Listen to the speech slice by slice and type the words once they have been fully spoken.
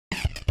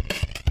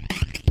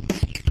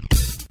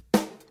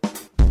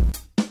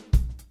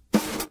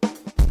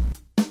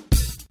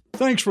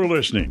Thanks for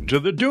listening to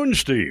the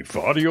Dunesteef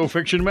Audio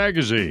Fiction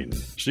Magazine.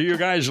 See you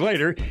guys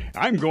later.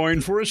 I'm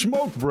going for a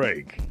smoke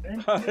break.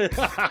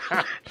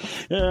 Yeah,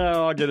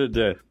 I'll get it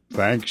there.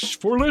 Thanks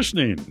for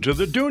listening to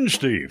the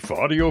Dunesteef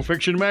Audio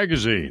Fiction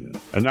Magazine.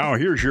 And now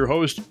here's your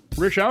host,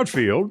 Rish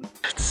Outfield.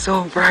 It's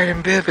so bright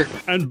and vivid.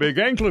 And Big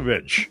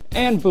Anklevich.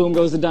 And boom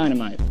goes the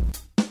dynamite.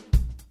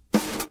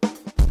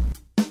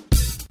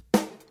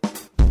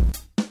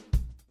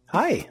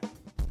 Hi.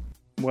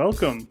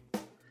 Welcome.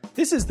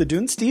 This is the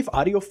Dunesteef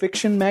Audio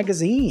Fiction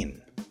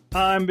Magazine.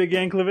 I'm Big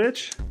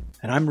Anklevich.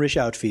 And I'm Rish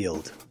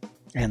Outfield.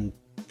 And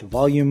the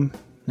volume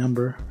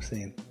number...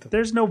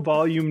 There's no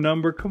volume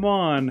number, come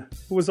on. It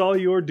was all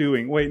your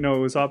doing. Wait, no,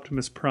 it was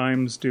Optimus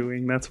Prime's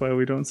doing. That's why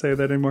we don't say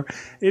that anymore.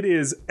 It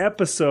is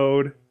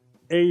episode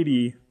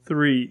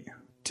 83.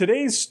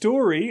 Today's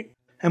story...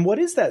 And what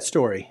is that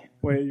story,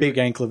 Wait, Big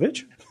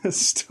Anklevich? The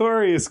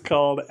story is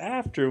called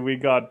After We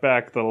Got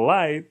Back the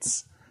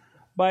Lights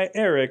by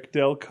Eric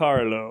Del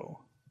Carlo.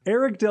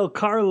 Eric Del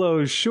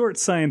Carlo's short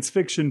science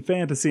fiction,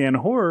 fantasy, and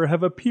horror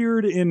have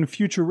appeared in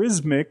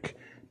Futurismic,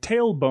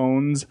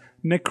 Tailbones,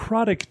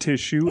 Necrotic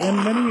Tissue,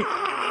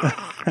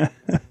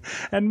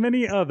 and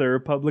many other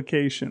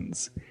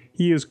publications.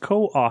 He is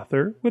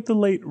co-author with the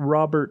late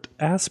Robert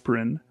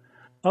Asprin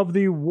of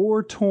the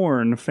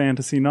war-torn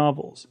fantasy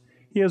novels.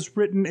 He has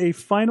written a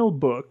final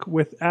book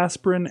with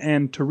Asprin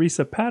and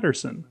Teresa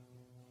Patterson,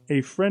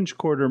 a French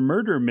Quarter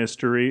murder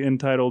mystery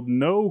entitled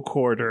No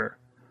Quarter,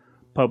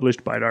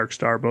 published by Dark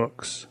Star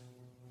Books.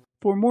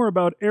 For more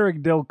about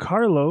Eric Del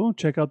Carlo,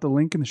 check out the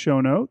link in the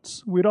show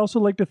notes. We'd also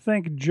like to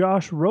thank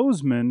Josh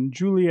Roseman,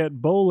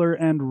 Juliet Bowler,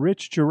 and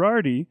Rich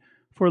Girardi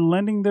for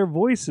lending their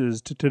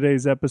voices to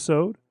today's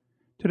episode.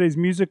 Today's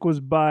music was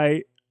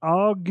by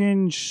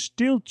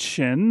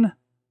Augenstilchen.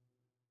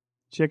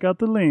 Check out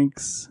the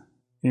links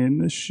in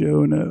the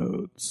show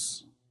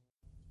notes.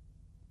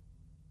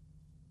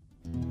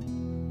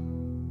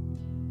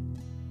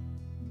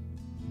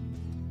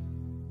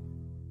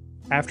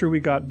 After We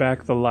Got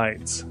Back the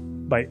Lights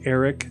by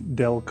Eric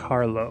Del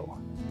Carlo.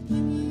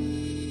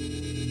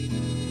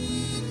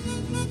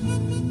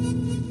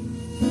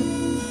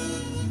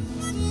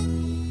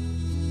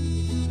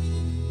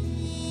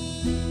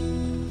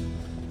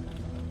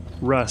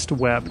 Rust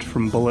wept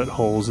from bullet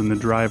holes in the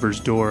driver's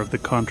door of the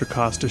Contra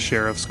Costa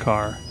Sheriff's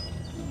car.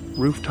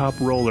 Rooftop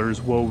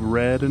rollers wove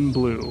red and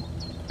blue,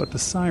 but the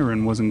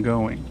siren wasn't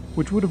going,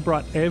 which would have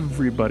brought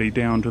everybody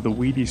down to the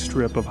weedy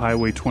strip of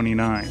Highway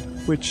 29,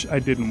 which I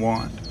didn't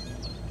want.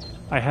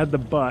 I had the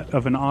butt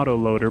of an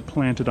autoloader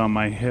planted on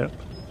my hip,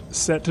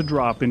 set to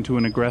drop into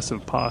an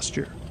aggressive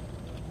posture.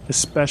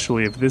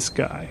 Especially if this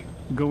guy,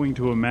 going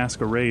to a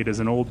masquerade as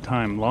an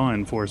old-time law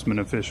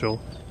enforcement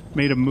official,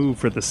 made a move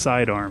for the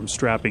sidearm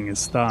strapping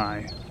his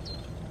thigh.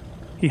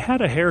 He had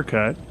a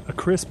haircut, a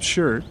crisp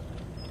shirt,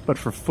 but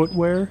for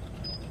footwear,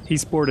 he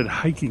sported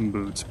hiking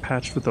boots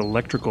patched with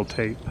electrical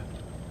tape.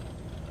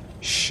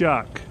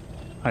 "Shuck,"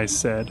 I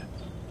said.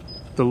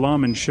 The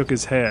lawman shook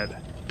his head,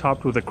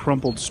 topped with a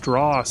crumpled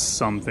straw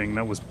something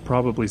that was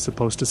probably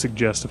supposed to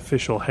suggest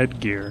official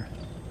headgear.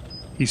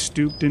 He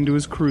stooped into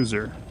his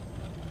cruiser.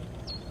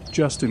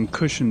 Justin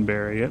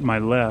Cushenberry, at my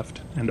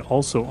left, and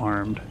also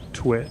armed,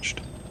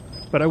 twitched.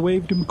 But I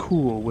waved him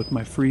cool with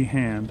my free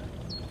hand,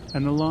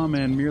 and the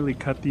lawman merely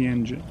cut the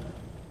engine.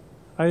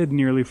 I had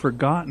nearly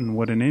forgotten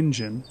what an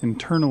engine,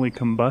 internally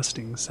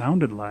combusting,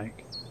 sounded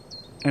like,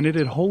 and it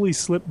had wholly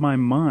slipped my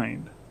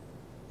mind,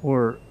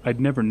 or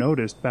I'd never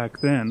noticed back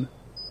then,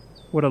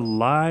 what a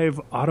live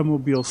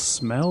automobile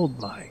smelled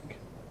like,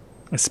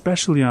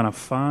 especially on a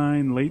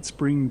fine late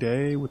spring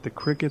day with the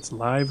crickets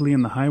lively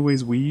in the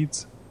highway's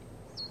weeds.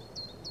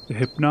 The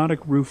hypnotic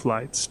roof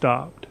lights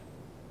stopped.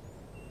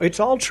 It's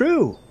all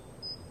true,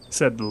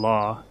 said the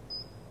law.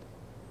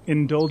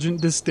 Indulgent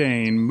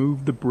disdain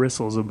moved the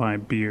bristles of my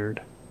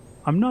beard.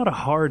 I'm not a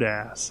hard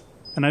ass,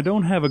 and I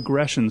don't have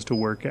aggressions to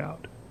work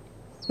out.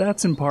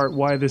 That's in part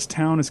why this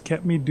town has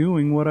kept me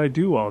doing what I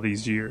do all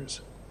these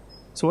years.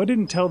 So I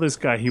didn't tell this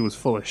guy he was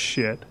full of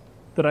shit,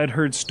 that I'd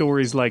heard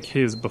stories like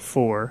his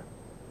before.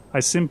 I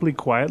simply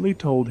quietly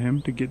told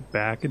him to get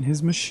back in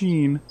his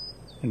machine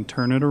and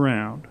turn it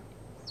around.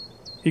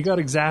 He got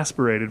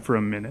exasperated for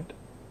a minute.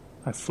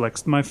 I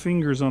flexed my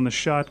fingers on the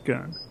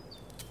shotgun.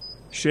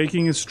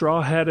 Shaking his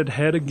straw-hatted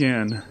head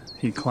again,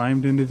 he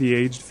climbed into the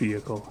aged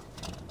vehicle.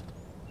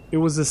 It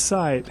was a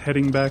sight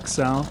heading back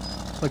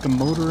south, like a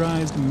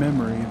motorized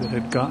memory that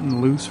had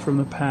gotten loose from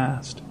the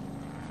past.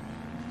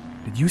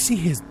 Did you see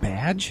his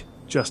badge?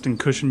 Justin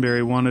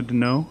Cushenberry wanted to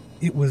know.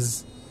 It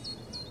was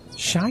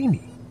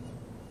shiny.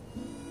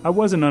 I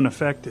wasn't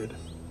unaffected.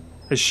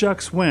 As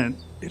shucks went,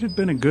 it had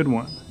been a good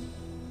one.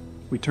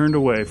 We turned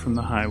away from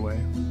the highway.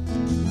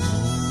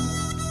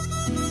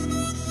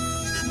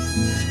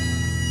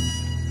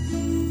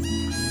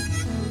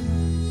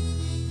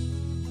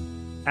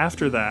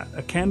 After that,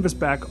 a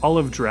canvasback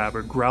olive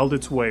drabber growled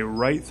its way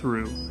right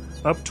through,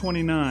 up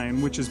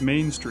 29, which is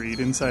Main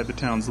Street inside the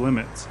town's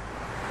limits.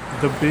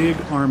 The big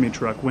army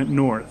truck went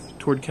north,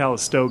 toward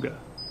Calistoga.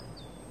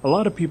 A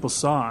lot of people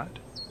saw it,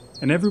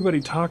 and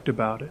everybody talked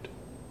about it.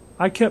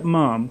 I kept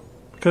mum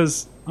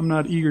because I'm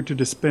not eager to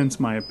dispense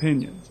my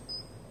opinions.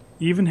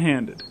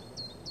 Even-handed.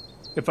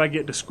 If I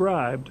get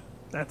described,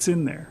 that's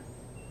in there.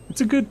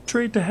 It's a good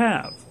trait to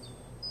have.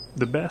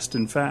 The best,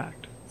 in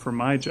fact, for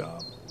my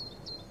job.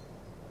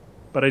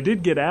 But I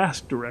did get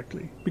asked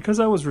directly, because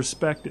I was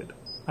respected.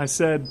 I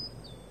said,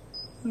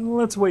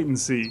 let's wait and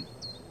see.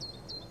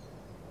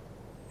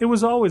 It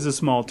was always a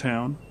small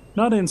town,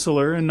 not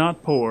insular and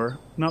not poor,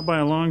 not by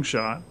a long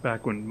shot,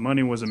 back when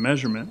money was a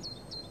measurement.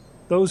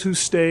 Those who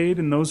stayed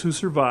and those who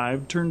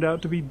survived turned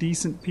out to be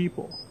decent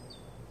people.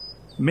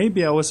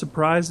 Maybe I was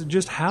surprised at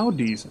just how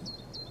decent,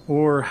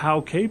 or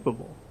how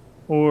capable,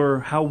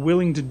 or how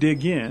willing to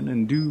dig in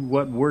and do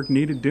what work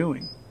needed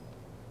doing.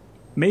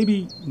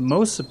 Maybe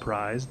most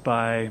surprised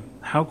by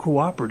how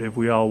cooperative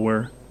we all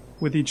were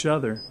with each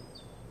other.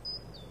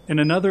 In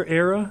another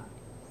era,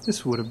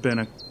 this would have been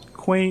a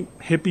quaint,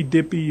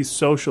 hippy-dippy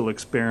social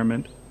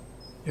experiment.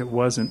 It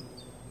wasn't.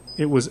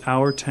 It was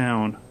our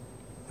town,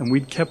 and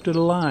we'd kept it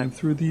alive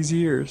through these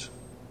years.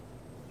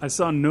 I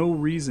saw no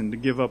reason to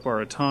give up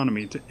our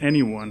autonomy to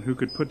anyone who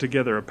could put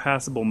together a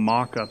passable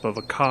mock-up of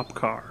a cop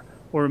car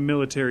or a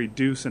military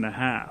deuce and a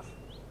half.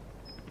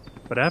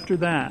 But after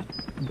that,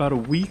 about a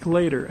week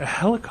later, a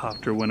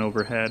helicopter went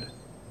overhead,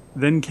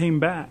 then came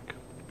back,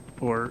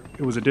 or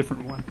it was a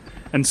different one,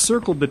 and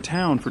circled the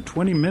town for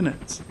 20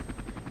 minutes.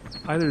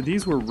 Either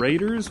these were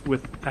raiders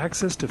with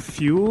access to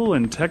fuel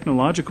and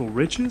technological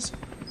riches,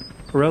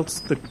 or else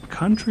the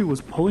country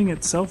was pulling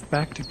itself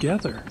back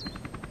together,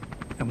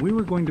 and we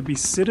were going to be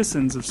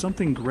citizens of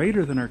something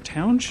greater than our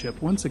township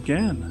once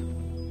again.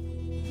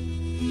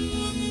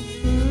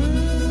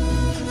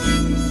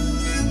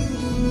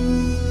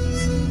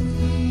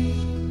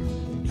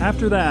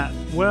 After that,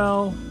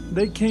 well,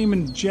 they came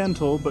in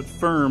gentle but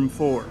firm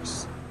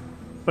force,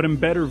 but in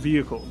better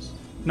vehicles,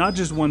 not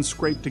just one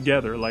scraped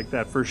together like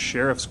that first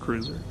sheriff's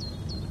cruiser.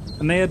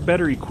 And they had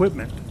better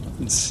equipment,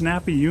 and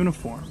snappy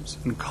uniforms,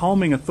 and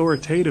calming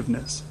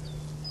authoritativeness.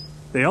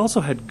 They also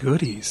had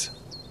goodies.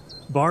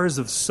 Bars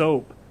of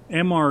soap,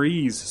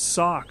 MREs,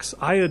 socks,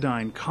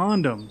 iodine,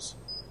 condoms.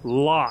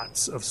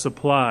 Lots of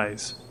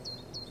supplies.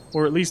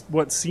 Or at least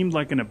what seemed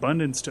like an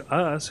abundance to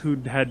us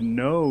who'd had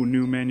no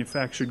new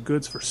manufactured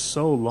goods for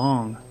so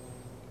long.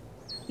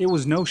 It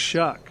was no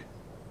shuck,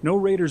 no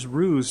raider's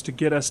ruse to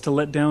get us to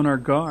let down our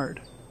guard.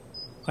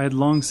 I had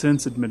long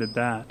since admitted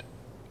that.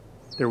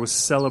 There was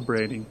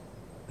celebrating.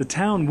 The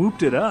town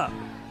whooped it up.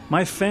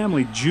 My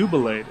family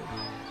jubilated.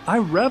 I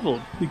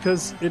reveled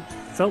because it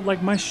felt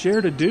like my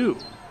share to do.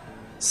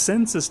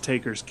 Census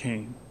takers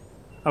came.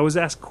 I was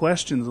asked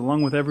questions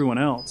along with everyone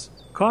else,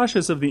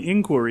 cautious of the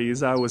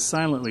inquiries I was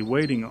silently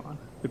waiting on,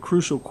 the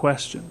crucial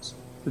questions,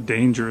 the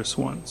dangerous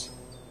ones.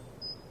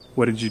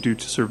 What did you do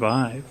to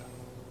survive?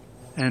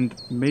 And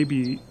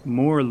maybe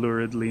more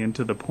luridly and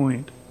to the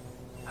point,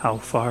 how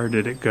far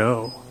did it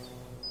go?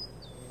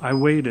 I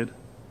waited,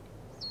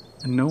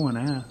 and no one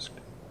asked.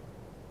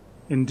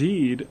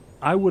 Indeed,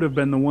 I would have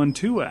been the one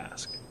to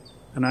ask,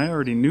 and I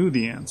already knew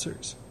the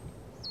answers.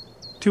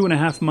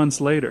 2.5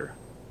 months later,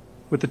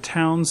 with the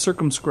town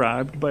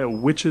circumscribed by a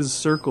witch's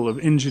circle of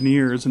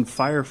engineers and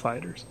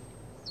firefighters,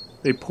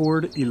 they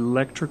poured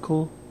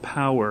electrical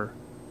power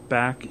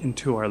back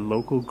into our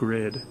local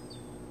grid.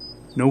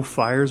 No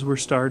fires were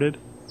started,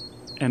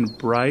 and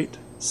bright,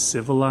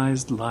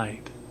 civilized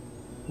light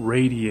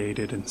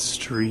radiated and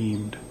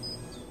streamed.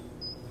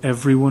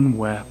 Everyone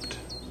wept.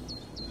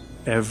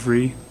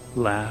 Every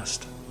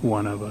last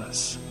one of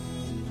us.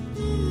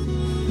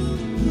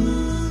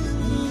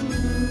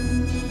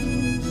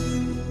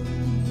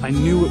 I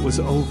knew it was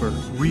over,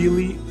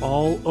 really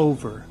all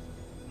over,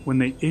 when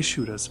they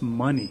issued us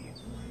money.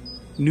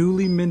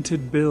 Newly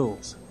minted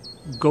bills,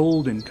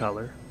 gold in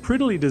color,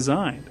 prettily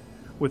designed,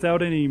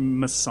 without any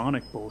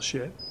Masonic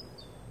bullshit.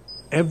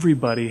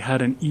 Everybody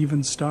had an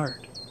even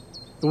start.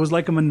 It was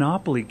like a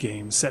Monopoly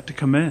game set to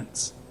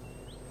commence.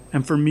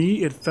 And for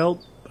me, it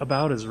felt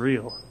about as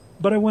real.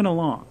 But I went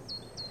along.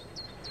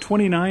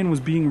 29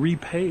 was being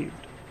repaved,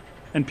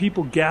 and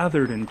people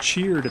gathered and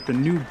cheered at the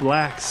new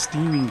black,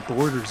 steaming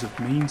borders of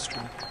Main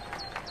Street.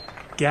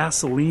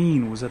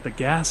 Gasoline was at the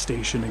gas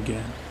station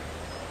again.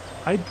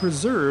 I'd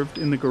preserved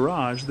in the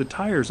garage the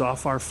tires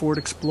off our Ford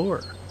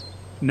Explorer.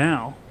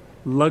 Now,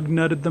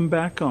 lug-nutted them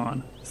back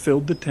on,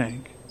 filled the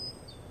tank.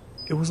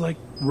 It was like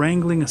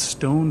wrangling a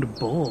stoned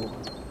bull.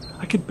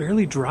 I could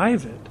barely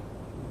drive it.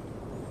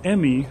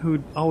 Emmy,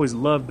 who'd always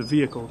loved the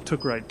vehicle,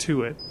 took right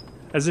to it,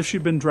 as if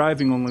she'd been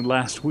driving only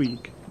last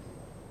week.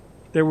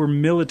 There were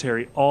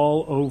military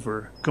all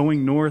over,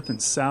 going north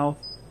and south,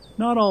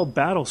 not all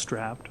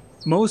battle-strapped,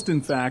 most, in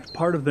fact,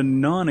 part of the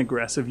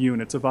non-aggressive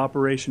units of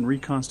Operation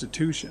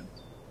Reconstitution.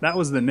 That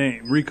was the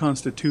name,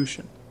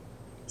 Reconstitution.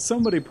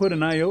 Somebody put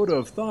an iota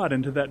of thought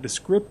into that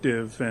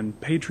descriptive and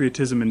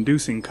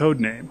patriotism-inducing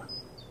codename.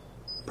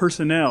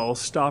 Personnel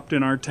stopped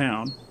in our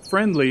town,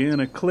 friendly in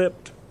a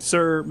clipped,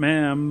 sir,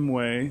 ma'am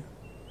way.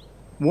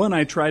 One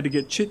I tried to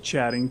get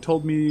chit-chatting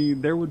told me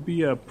there would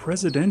be a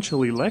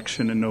presidential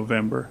election in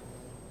November.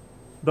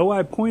 Though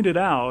I pointed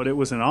out it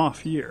was an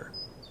off year.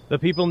 The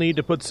people need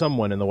to put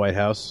someone in the White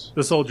House.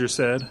 The soldier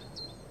said.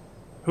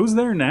 Who's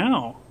there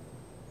now?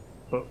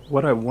 But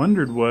what I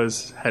wondered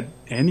was, had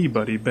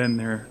anybody been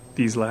there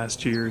these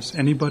last years?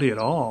 Anybody at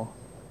all?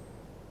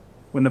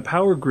 When the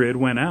power grid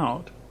went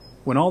out,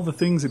 when all the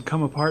things had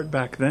come apart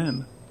back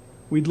then,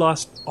 we'd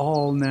lost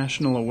all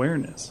national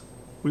awareness.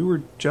 We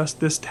were just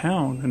this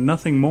town and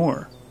nothing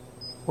more,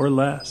 or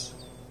less.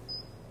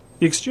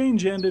 The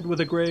exchange ended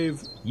with a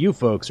grave, "You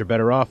folks are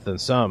better off than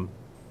some,"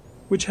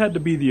 which had to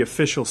be the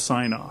official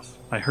sign-off.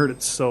 I heard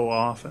it so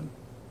often.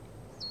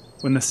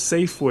 When the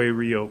Safeway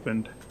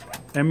reopened,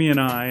 Emmy and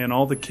I and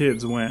all the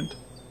kids went.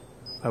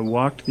 I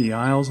walked the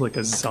aisles like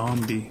a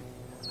zombie,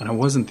 and I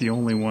wasn't the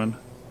only one.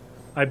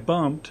 I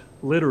bumped,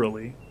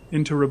 literally,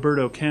 into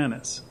Roberto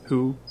Canis,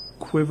 who,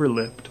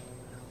 quiver-lipped,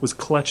 was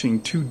clutching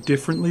 2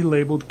 differently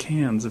labeled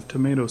cans of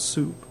tomato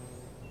soup.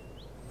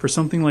 For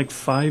something like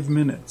 5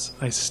 minutes,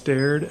 I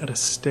stared at a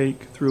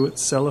steak through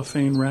its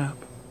cellophane wrap,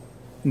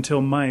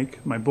 until Mike,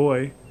 my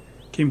boy,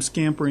 came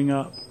scampering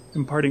up,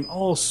 imparting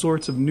all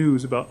sorts of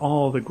news about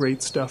all the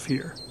great stuff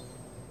here.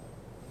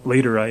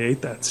 Later I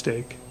ate that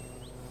steak.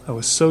 I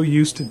was so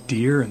used to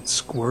deer and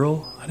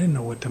squirrel, I didn't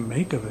know what to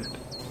make of it.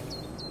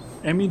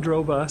 Emmy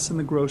drove us and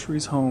the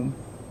groceries home.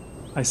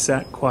 I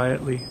sat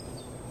quietly,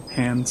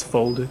 hands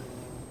folded.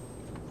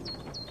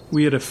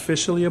 We had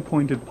officially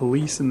appointed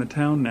police in the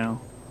town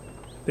now.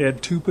 They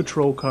had 2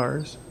 patrol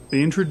cars.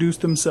 They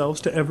introduced themselves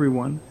to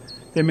everyone.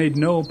 They made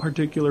no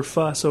particular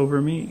fuss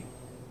over me.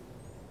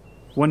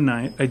 One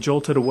night, I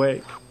jolted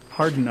awake.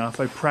 Hard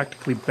enough, I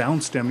practically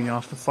bounced Emmy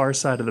off the far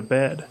side of the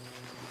bed.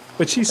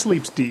 But she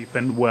sleeps deep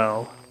and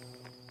well.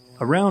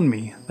 Around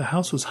me, the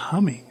house was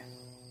humming.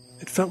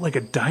 It felt like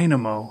a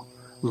dynamo,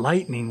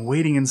 lightning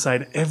waiting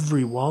inside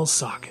every wall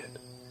socket.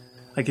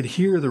 I could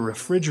hear the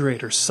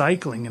refrigerator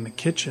cycling in the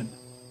kitchen.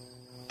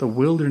 The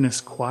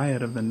wilderness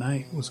quiet of the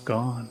night was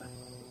gone.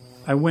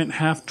 I went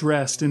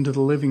half-dressed into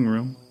the living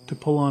room to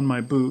pull on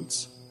my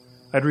boots.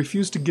 I'd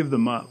refused to give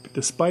them up,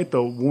 despite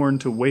the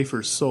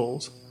worn-to-wafer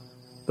soles,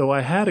 though I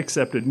had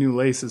accepted new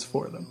laces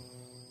for them.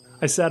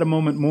 I sat a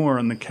moment more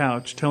on the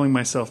couch, telling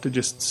myself to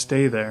just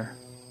stay there.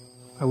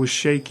 I was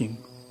shaking,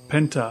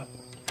 pent up.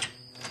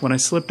 When I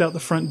slipped out the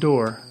front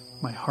door,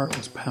 my heart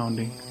was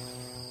pounding.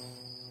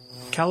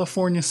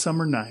 California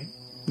summer night,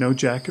 no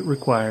jacket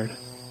required.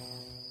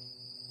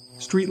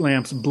 Street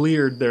lamps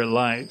bleared their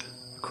light.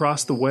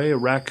 Across the way, a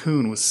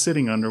raccoon was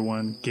sitting under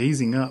one,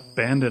 gazing up,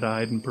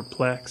 bandit-eyed and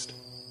perplexed.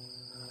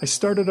 I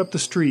started up the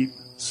street,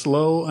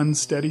 slow,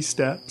 unsteady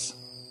steps.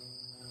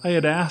 I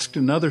had asked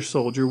another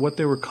soldier what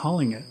they were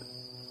calling it,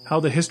 how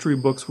the history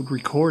books would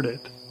record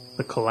it.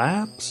 The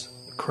collapse?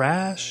 The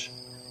crash?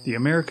 The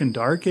American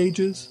Dark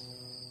Ages?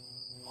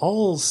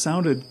 All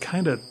sounded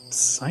kind of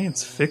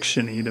science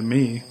fiction-y to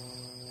me.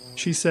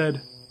 She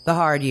said, "The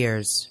hard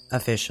years,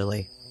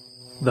 officially."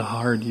 The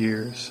hard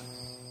years.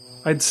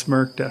 I'd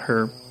smirked at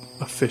her,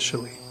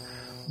 officially.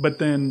 But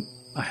then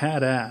I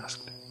had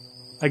asked.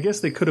 I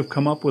guess they could have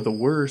come up with a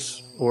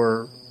worse,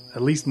 or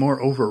at least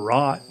more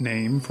overwrought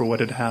name for what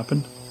had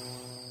happened.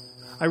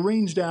 I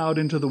ranged out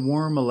into the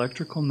warm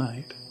electrical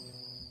night,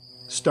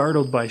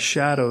 startled by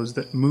shadows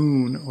that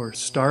moon or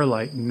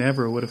starlight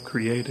never would have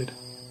created.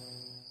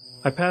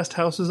 I passed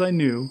houses I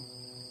knew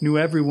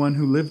everyone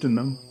who lived in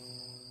them,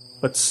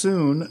 but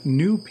soon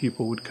new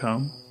people would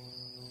come,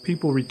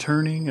 people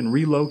returning and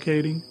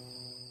relocating.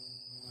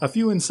 A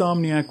few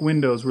insomniac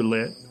windows were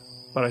lit,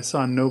 but I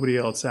saw nobody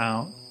else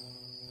out.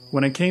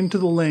 When I came to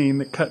the lane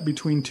that cut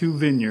between 2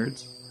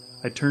 vineyards,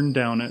 I turned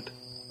down it.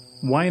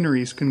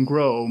 Wineries can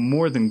grow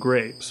more than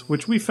grapes,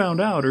 which we found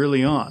out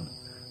early on,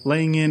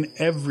 laying in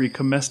every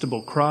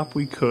comestible crop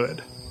we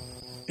could.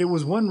 It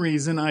was one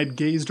reason I'd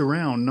gazed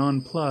around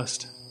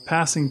nonplussed,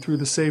 passing through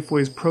the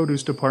Safeway's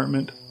produce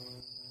department.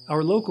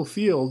 Our local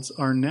fields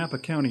are Napa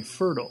County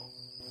fertile.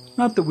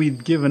 Not that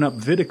we'd given up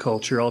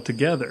viticulture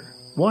altogether.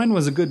 Wine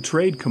was a good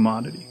trade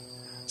commodity.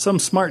 Some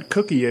smart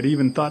cookie had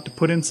even thought to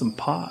put in some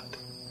pot.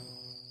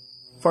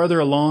 Farther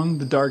along,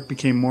 the dark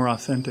became more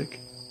authentic.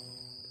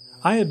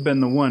 I had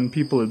been the one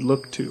people had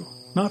looked to,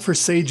 not for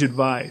sage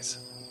advice,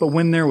 but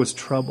when there was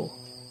trouble.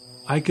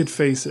 I could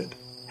face it,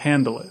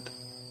 handle it.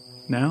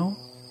 Now,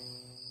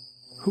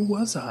 who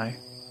was I?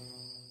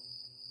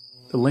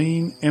 The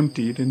lane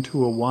emptied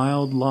into a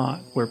wild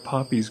lot where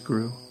poppies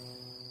grew,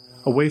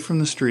 away from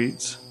the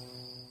streets.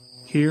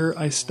 Here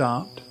I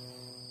stopped,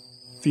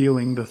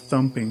 feeling the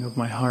thumping of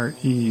my heart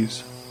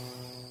ease.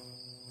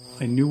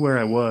 I knew where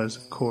I was,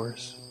 of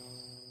course.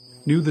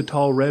 Knew the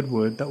tall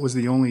redwood that was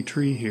the only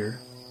tree here.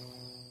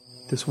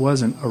 This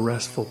wasn't a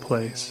restful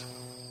place.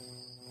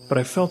 But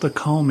I felt a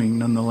calming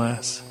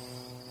nonetheless,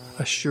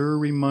 a sure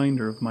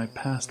reminder of my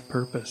past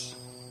purpose.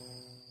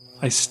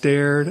 I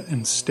stared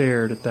and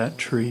stared at that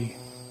tree.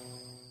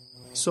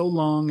 So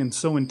long and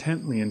so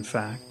intently, in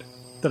fact,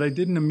 that I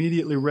didn't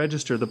immediately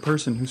register the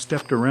person who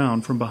stepped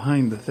around from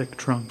behind the thick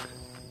trunk.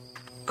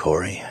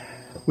 Corey.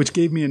 Which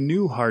gave me a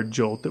new hard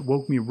jolt that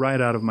woke me right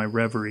out of my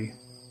reverie.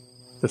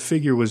 The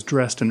figure was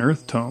dressed in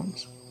earth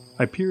tones.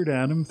 I peered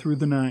at him through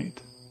the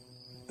night.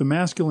 The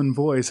masculine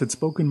voice had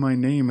spoken my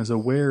name as a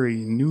wary,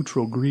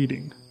 neutral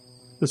greeting.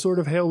 The sort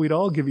of hail we'd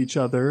all give each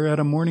other at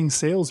a morning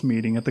sales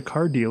meeting at the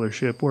car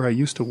dealership where I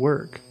used to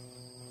work.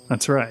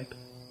 That's right.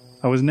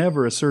 I was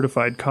never a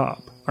certified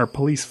cop. Our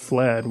police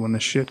fled when the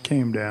shit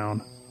came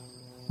down.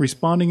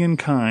 Responding in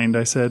kind,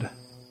 I said,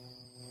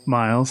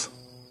 Miles.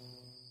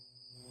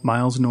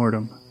 Miles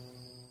Nordham.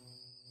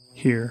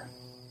 Here.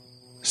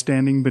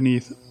 Standing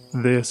beneath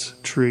this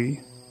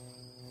tree.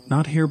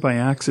 Not here by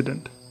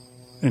accident,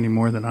 any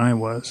more than I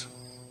was.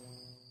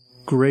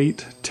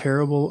 Great,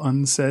 terrible,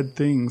 unsaid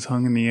things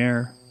hung in the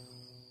air.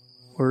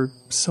 Or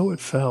so it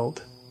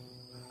felt.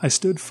 I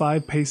stood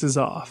 5 paces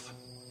off.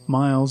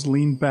 Miles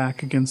leaned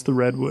back against the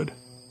redwood.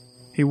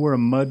 He wore a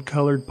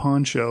mud-colored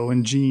poncho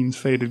and jeans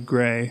faded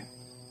gray.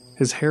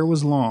 His hair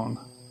was long,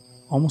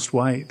 almost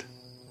white.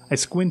 I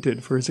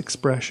squinted for his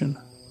expression.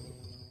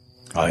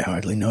 I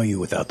hardly know you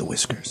without the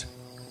whiskers,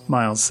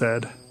 Miles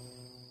said.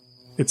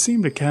 It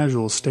seemed a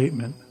casual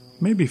statement,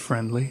 maybe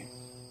friendly.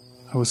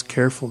 I was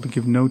careful to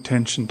give no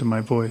tension to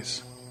my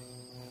voice.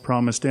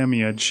 Promised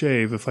Emmy I'd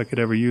shave if I could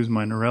ever use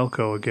my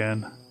Norelco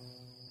again.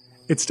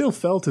 It still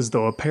felt as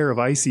though a pair of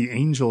icy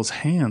angel's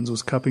hands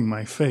was cupping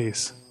my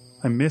face.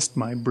 I missed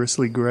my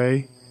bristly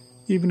gray,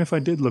 even if I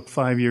did look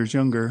 5 years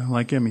younger,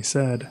 like Emmy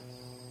said.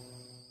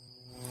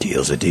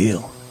 Deal's a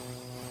deal.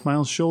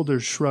 Miles'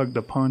 shoulders shrugged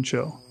the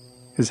poncho.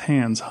 His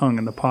hands hung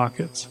in the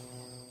pockets.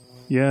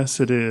 Yes,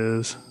 it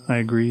is, I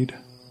agreed.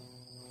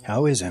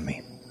 How is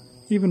Emmy?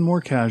 Even more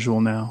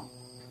casual now.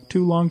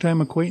 2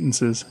 longtime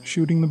acquaintances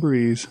shooting the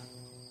breeze.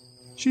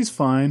 She's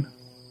fine.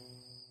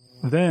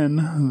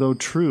 Then, though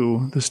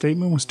true, the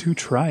statement was too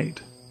trite,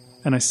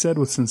 and I said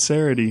with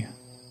sincerity,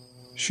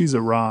 She's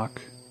a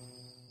rock.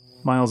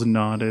 Miles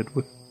nodded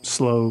with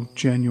slow,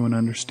 genuine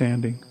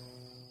understanding.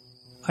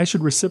 I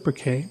should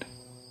reciprocate.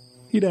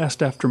 He'd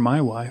asked after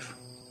my wife.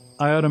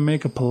 I ought to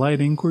make a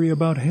polite inquiry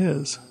about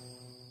his.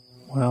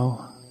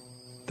 Well,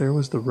 there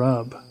was the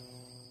rub.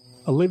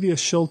 Olivia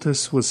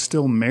Schultes was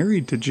still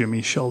married to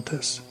Jimmy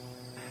Schultes,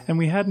 and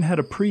we hadn't had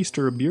a priest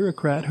or a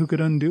bureaucrat who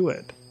could undo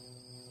it.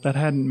 That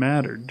hadn't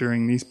mattered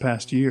during these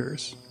past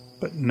years.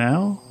 But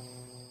now?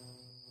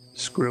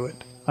 Screw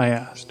it, I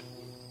asked.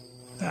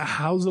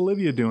 How's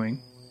Olivia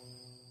doing?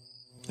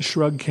 The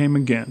shrug came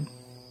again,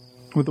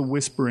 with a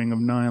whispering of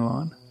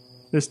nylon.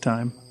 This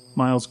time,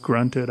 Miles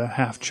grunted a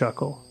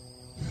half-chuckle.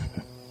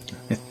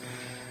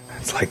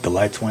 It's like the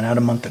lights went out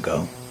a month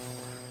ago,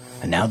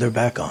 and now they're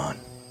back on.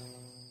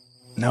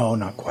 No,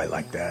 not quite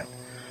like that,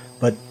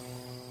 but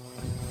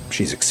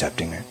she's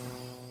accepting it,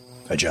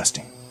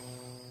 adjusting.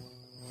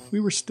 We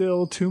were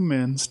still 2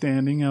 men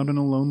standing out in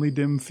a lonely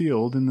dim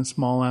field in the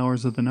small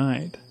hours of the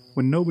night,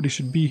 when nobody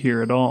should be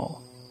here at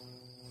all.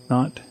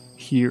 Not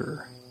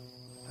here,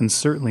 and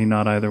certainly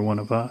not either one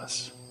of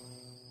us.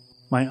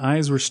 My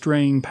eyes were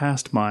straying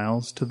past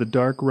Miles to the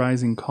dark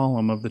rising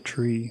column of the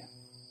tree.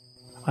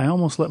 I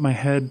almost let my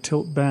head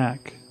tilt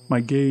back,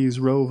 my gaze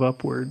rove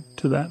upward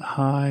to that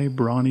high,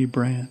 brawny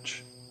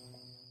branch.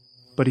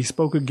 But he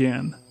spoke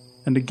again,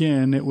 and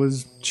again it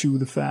was chew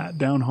the fat,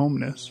 down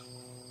homeness.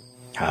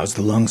 How's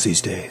the lungs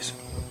these days?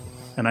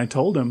 And I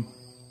told him.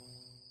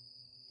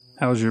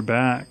 How's your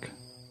back?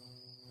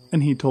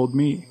 And he told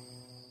me.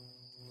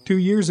 2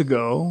 years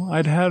ago,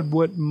 I'd had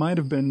what might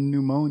have been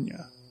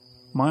pneumonia.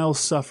 Miles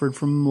suffered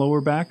from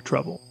lower back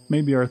trouble,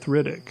 maybe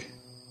arthritic.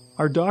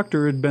 Our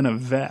doctor had been a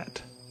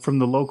vet from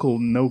the local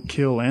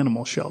no-kill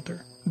animal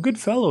shelter. A good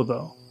fellow,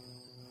 though.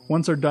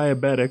 Once our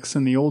diabetics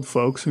and the old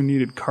folks who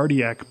needed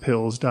cardiac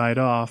pills died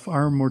off,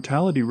 our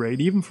mortality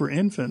rate, even for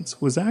infants,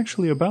 was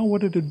actually about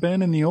what it had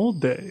been in the old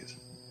days.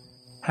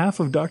 Half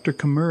of Dr.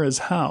 Kimura's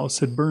house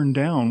had burned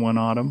down one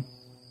autumn.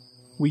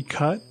 We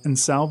cut and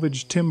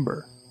salvaged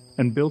timber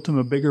and built him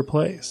a bigger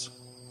place.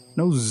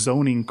 No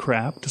zoning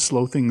crap to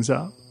slow things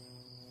up.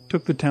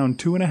 Took the town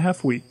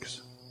 2.5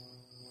 weeks.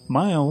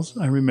 Miles,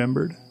 I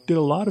remembered, did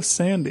a lot of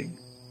sanding,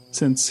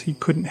 since he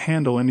couldn't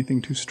handle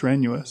anything too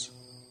strenuous.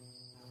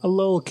 A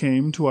lull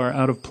came to our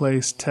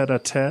out-of-place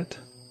tete-a-tete.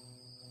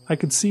 I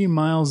could see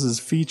Miles's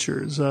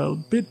features a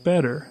bit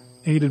better,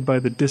 aided by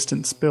the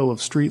distant spill of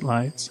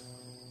streetlights.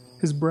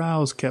 His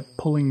brows kept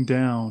pulling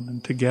down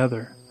and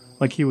together,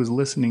 like he was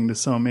listening to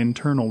some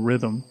internal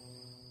rhythm.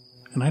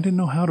 And I didn't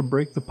know how to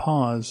break the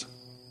pause,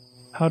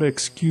 how to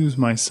excuse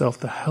myself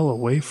the hell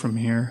away from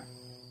here.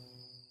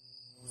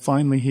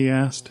 Finally he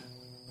asked,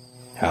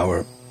 How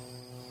are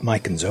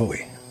Mike and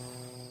Zoe?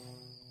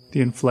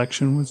 The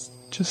inflection was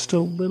just a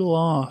little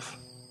off.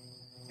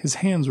 His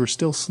hands were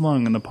still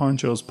slung in the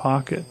poncho's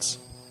pockets.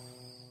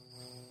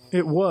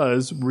 It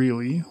was,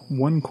 really,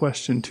 one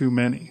question too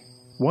many.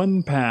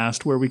 One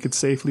past where we could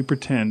safely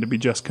pretend to be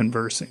just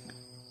conversing.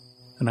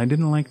 And I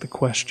didn't like the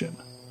question,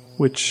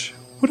 which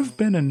would have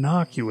been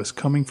innocuous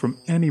coming from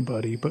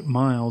anybody but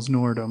Miles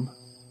Nordham.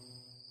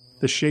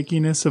 The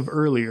shakiness of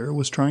earlier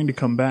was trying to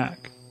come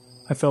back.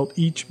 I felt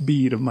each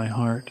beat of my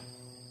heart.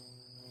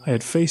 I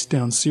had faced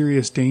down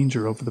serious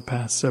danger over the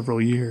past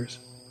several years.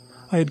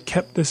 I had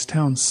kept this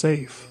town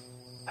safe.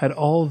 Had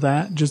all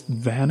that just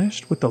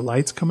vanished with the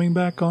lights coming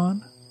back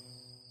on?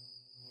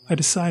 I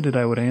decided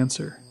I would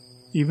answer,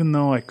 even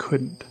though I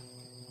couldn't.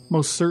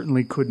 Most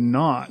certainly could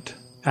not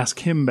ask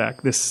him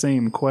back this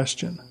same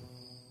question.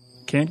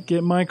 Can't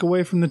get Mike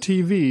away from the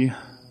TV.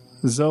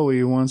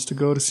 Zoe wants to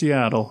go to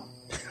Seattle.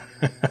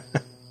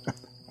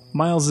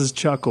 Miles's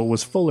chuckle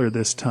was fuller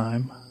this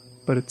time,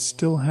 but it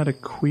still had a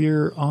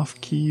queer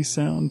off-key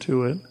sound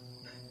to it.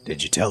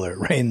 Did you tell her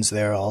it rains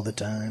there all the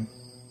time?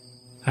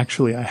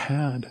 Actually, I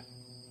had.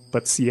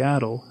 But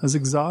Seattle, as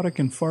exotic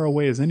and far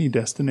away as any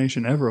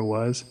destination ever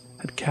was,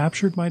 had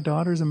captured my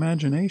daughter's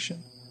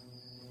imagination.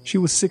 She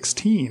was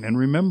 16 and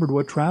remembered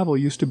what travel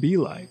used to be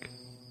like.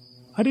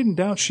 I didn't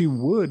doubt she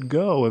would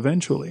go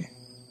eventually.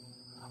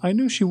 I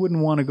knew she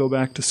wouldn't want to go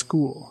back to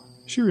school.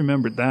 She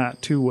remembered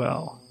that too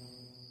well.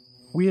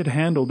 We had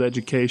handled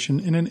education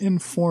in an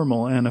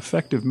informal and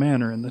effective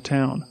manner in the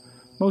town.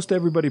 Most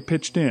everybody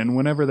pitched in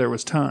whenever there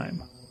was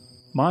time.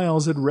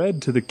 Miles had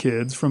read to the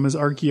kids from his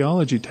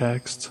archaeology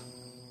texts.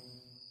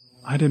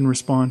 I didn't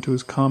respond to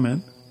his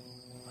comment.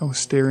 I was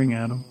staring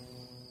at him.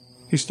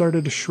 He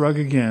started to shrug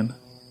again.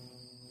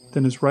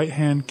 Then his right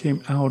hand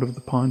came out of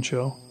the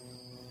poncho,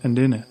 and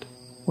in it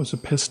was a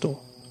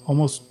pistol,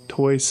 almost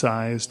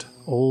toy-sized,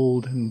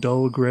 old and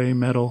dull gray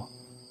metal,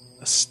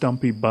 a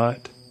stumpy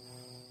butt.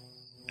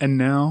 And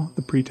now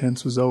the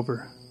pretense was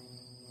over,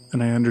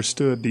 and I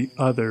understood the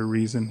other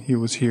reason he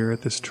was here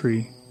at this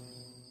tree.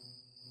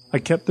 I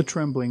kept the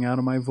trembling out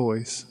of my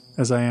voice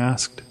as I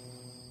asked,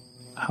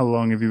 "How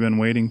long have you been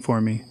waiting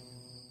for me?"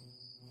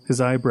 His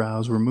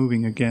eyebrows were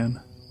moving again,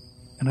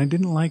 and I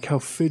didn't like how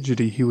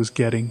fidgety he was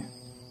getting.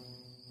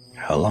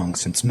 How long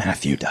since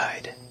Matthew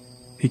died?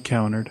 He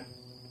countered,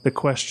 the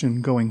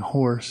question going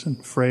hoarse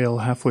and frail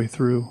halfway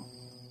through.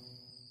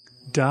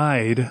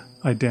 Died,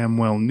 I damn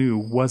well knew,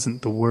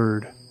 wasn't the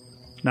word.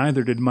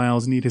 Neither did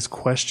Miles need his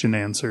question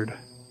answered.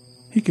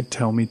 He could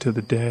tell me to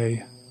the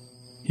day.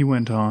 He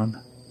went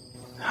on.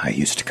 I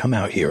used to come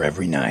out here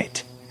every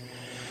night.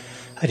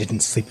 I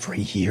didn't sleep for a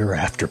year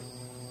after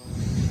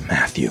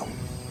Matthew.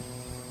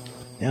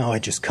 Now I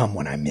just come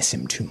when I miss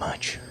him too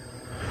much.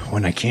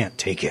 When I can't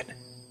take it.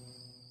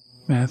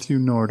 Matthew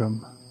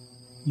Nordham.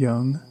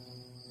 Young.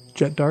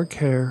 Jet dark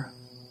hair.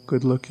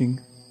 Good-looking.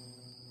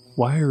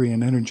 Wiry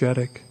and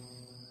energetic.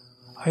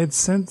 I had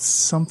sensed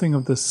something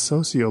of the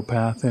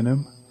sociopath in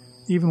him,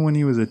 even when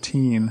he was a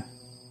teen.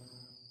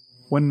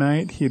 One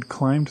night he had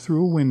climbed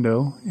through a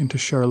window into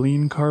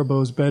Charlene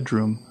Carbo's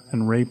bedroom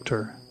and raped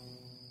her.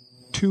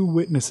 2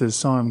 witnesses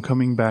saw him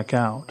coming back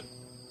out,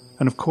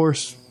 and of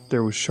course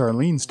there was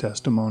Charlene's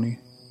testimony.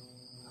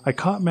 I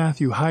caught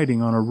Matthew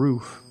hiding on a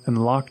roof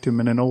and locked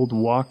him in an old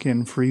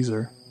walk-in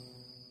freezer.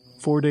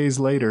 4 days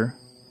later,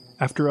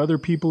 after other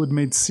people had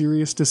made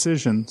serious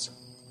decisions,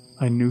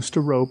 I noosed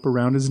a rope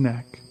around his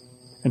neck,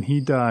 and he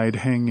died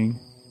hanging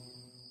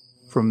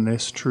from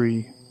this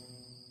tree,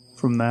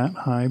 from that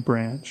high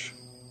branch.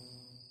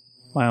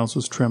 Miles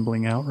was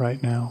trembling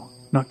outright now,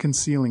 not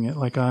concealing it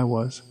like I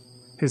was.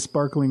 His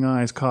sparkling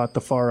eyes caught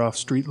the far-off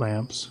street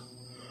lamps.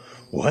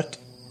 What?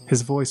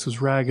 His voice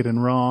was ragged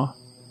and raw.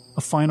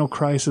 A final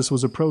crisis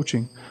was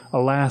approaching, a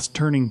last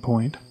turning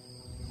point.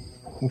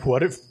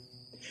 What if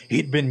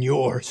he'd been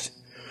yours?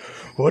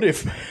 What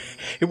if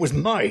it was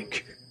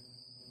Mike?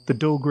 The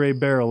dull gray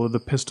barrel of the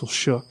pistol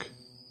shook.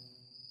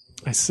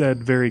 I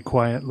said very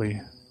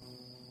quietly,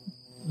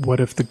 "What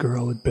if the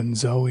girl had been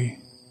Zoe?"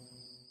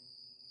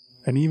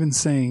 And even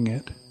saying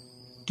it,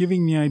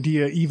 giving the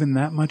idea even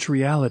that much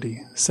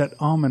reality, set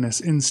ominous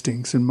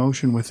instincts in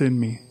motion within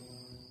me.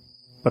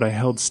 But I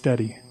held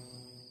steady.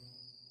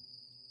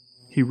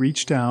 He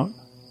reached out,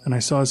 and I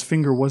saw his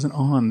finger wasn't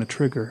on the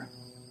trigger.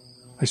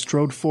 I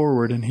strode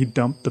forward, and he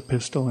dumped the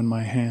pistol in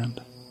my hand.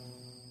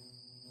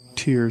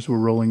 Tears were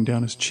rolling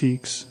down his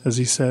cheeks as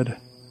he said,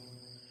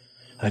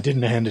 I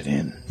didn't hand it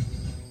in.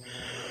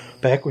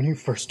 Back when you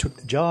first took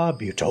the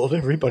job, you told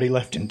everybody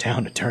left in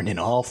town to turn in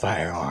all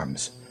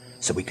firearms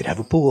so we could have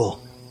a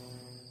pool.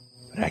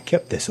 But I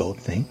kept this old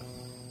thing.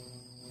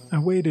 I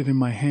weighed it in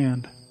my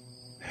hand.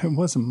 It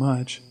wasn't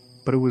much,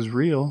 but it was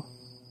real,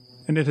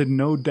 and it had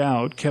no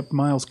doubt kept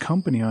Miles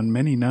company on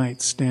many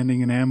nights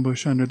standing in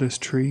ambush under this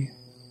tree.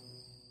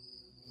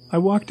 I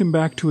walked him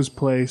back to his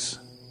place.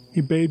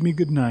 He bade me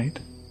good night.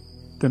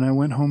 Then I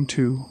went home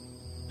too,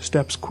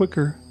 steps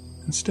quicker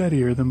and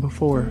steadier than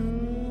before.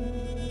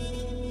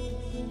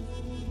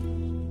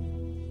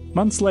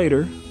 Months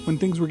later, when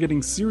things were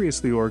getting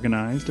seriously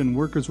organized and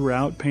workers were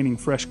out painting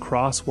fresh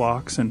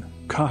crosswalks and,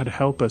 God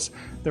help us,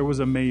 there was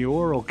a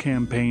mayoral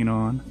campaign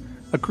on,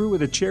 a crew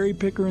with a cherry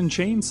picker and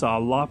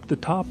chainsaw lopped the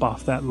top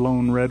off that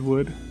lone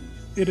redwood.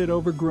 It had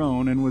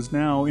overgrown and was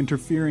now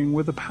interfering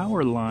with a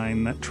power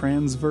line that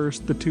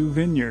transversed the 2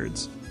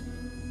 vineyards.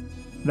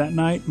 That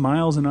night,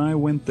 Miles and I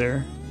went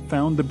there,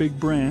 found the big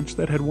branch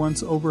that had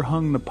once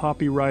overhung the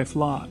Poppy Rife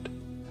lot,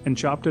 and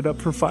chopped it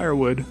up for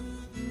firewood.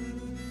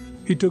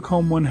 He took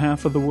home one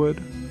half of the wood,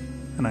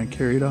 and I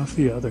carried off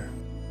the other.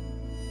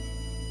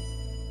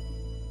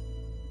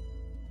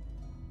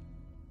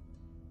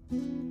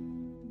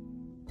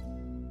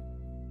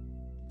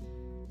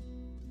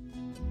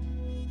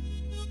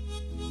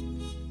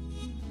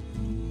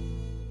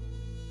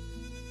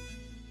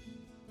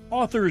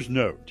 Author's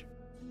Note.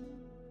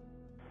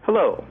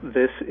 Hello,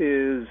 this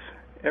is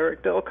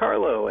Eric Del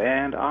Carlo,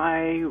 and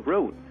I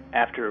wrote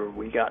After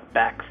We Got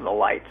Back the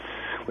Lights,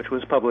 which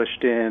was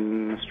published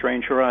in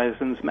Strange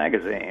Horizons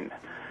magazine.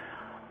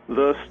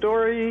 The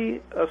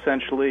story,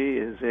 essentially,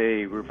 is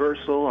a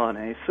reversal on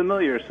a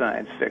familiar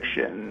science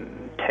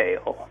fiction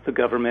tale. The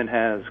government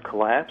has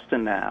collapsed,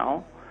 and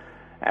now,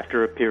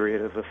 after a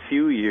period of a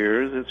few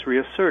years, it's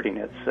reasserting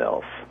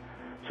itself.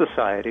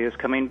 Society is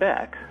coming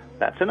back.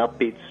 That's an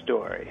upbeat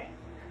story.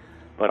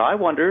 But I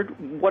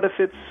wondered, what if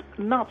it's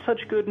not such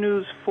good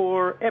news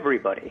for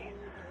everybody?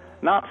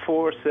 Not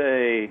for,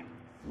 say,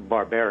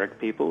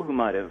 barbaric people who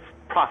might have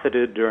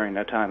profited during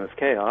a time of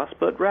chaos,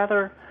 but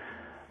rather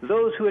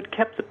those who had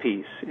kept the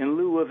peace in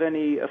lieu of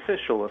any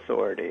official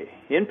authority.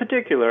 In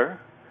particular,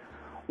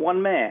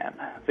 one man,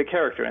 the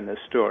character in this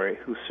story,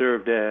 who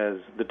served as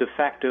the de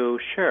facto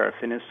sheriff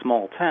in his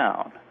small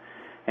town,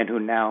 and who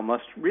now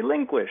must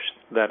relinquish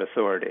that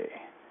authority.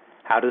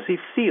 How does he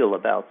feel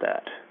about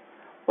that?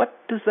 What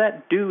does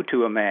that do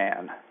to a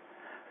man?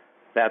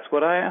 That's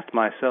what I asked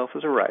myself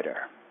as a writer,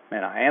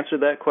 and I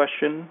answered that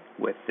question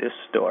with this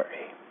story.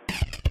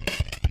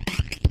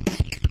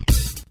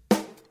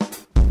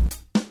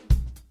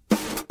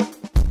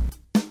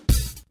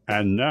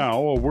 And now,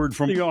 a word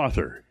from the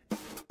author.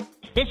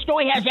 This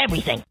story has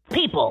everything.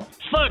 People,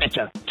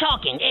 furniture,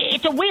 talking.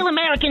 It's a real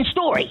American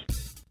story.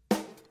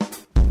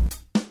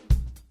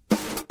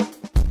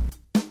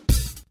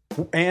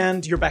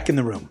 And you're back in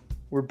the room.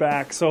 We're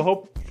back, so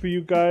hope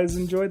you guys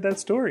enjoyed that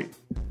story.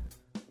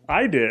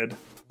 I did.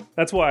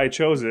 That's why I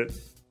chose it.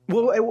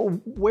 Well,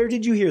 where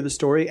did you hear the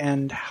story,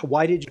 and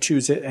why did you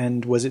choose it,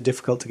 and was it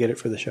difficult to get it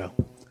for the show?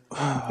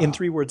 In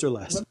 3 words or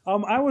less.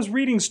 I was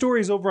reading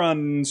stories over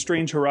on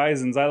Strange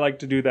Horizons. I like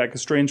to do that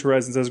because Strange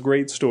Horizons has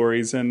great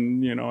stories,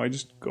 and, I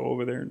just go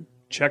over there and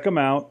check them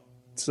out.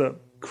 It's a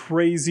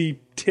crazy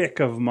tick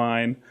of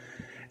mine.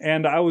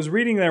 And I was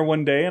reading there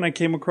one day, and I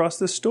came across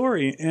this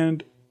story,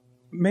 and,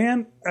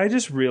 man, I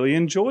just really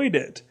enjoyed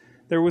it.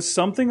 There was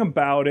something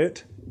about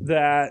it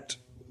that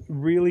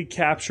really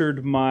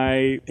captured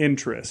my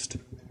interest.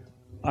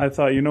 I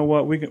thought, you know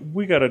what,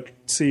 we got to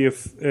see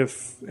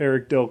if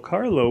Eric Del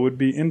Carlo would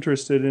be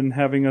interested in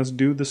having us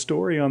do the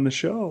story on the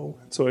show.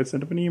 So I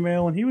sent him an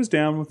email, and he was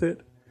down with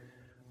it.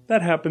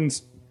 That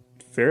happens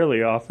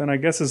fairly often, I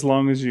guess, as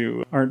long as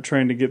you aren't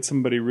trying to get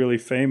somebody really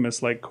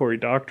famous like Cory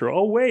Doctorow.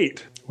 Oh,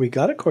 wait. We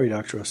got a Cory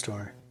Doctorow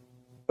story.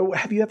 Oh,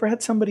 have you ever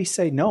had somebody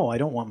say, no, I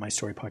don't want my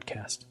story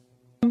podcast?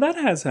 That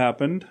has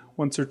happened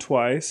once or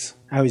twice.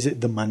 How is it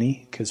the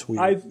money? Because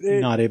we're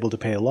not able to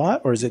pay a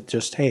lot? Or is it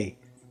just, hey,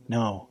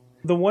 no?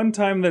 The one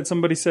time that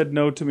somebody said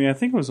no to me, I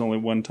think it was only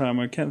one time.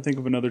 I can't think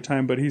of another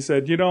time. But he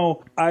said,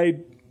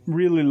 I'd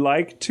really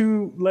like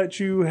to let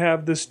you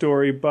have this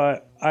story,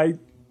 but I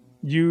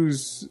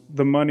use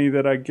the money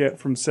that I get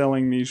from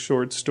selling these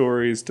short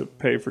stories to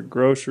pay for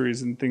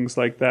groceries and things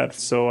like that.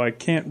 So I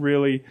can't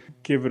really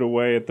give it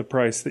away at the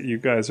price that you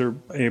guys are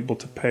able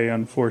to pay,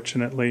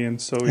 unfortunately.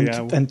 And so,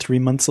 And 3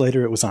 months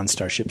later, it was on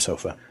Starship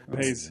Sofa.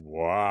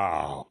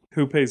 Wow.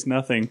 Who pays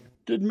nothing?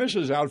 Did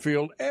Mrs.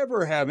 Outfield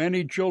ever have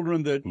any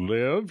children that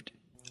lived?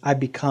 I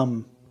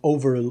become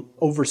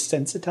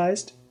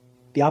oversensitized,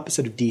 the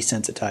opposite of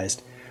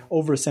desensitized.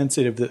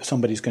 Oversensitive that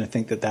somebody's going to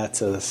think that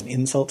that's an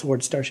insult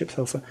towards Starship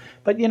Sofa.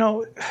 But,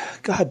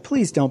 God,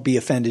 please don't be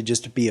offended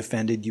just to be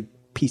offended, you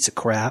piece of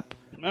crap.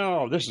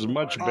 No, this is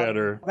much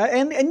better.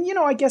 And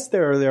I guess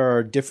there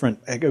are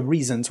different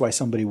reasons why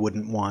somebody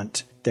wouldn't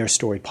want their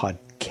story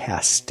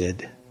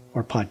podcasted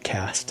or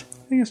podcast.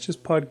 I think it's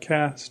just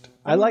podcast.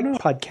 I like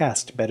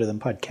podcast better than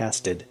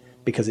podcasted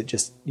because it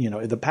just,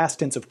 the past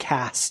tense of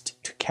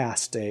cast, to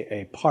cast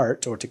a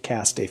part or to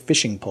cast a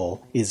fishing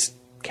pole is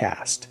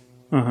cast.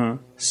 Uh-huh.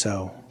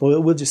 So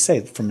we'll just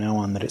say from now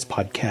on that it's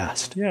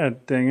podcast. Yeah,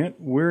 dang it.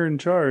 We're in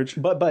charge.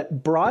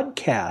 But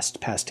broadcast,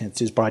 past tense,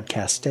 is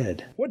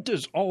broadcasted. What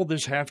does all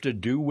this have to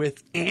do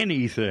with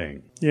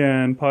anything?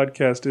 Yeah, and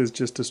podcast is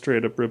just a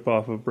straight-up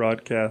rip-off of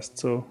broadcast,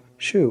 so...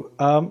 Shoot.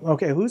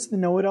 Okay, who's the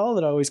know-it-all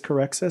that always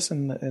corrects us?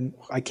 And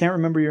I can't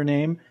remember your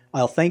name.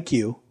 I'll thank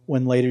you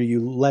when later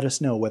you let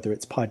us know whether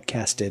it's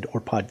podcasted or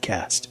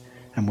podcast.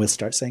 And we'll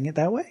start saying it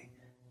that way.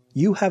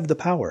 You have the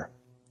power.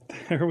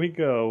 There we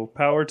go.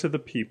 Power to the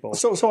people.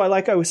 So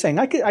like I was saying,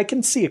 I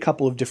can see a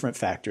couple of different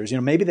factors.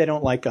 Maybe they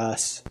don't like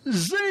us.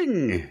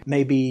 Zing!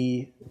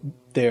 Maybe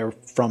they're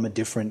from a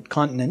different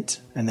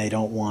continent and they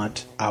don't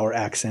want our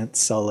accent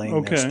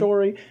sullying their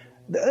story.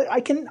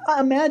 I can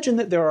imagine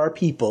that there are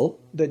people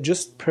that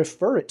just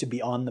prefer it to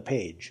be on the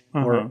page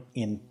or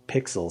in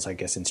pixels, I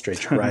guess, in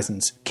Strange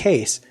Horizons'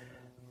 case.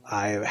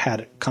 I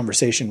had a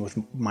conversation with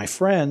my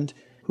friend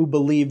who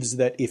believes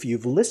that if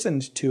you've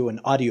listened to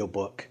an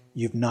audiobook,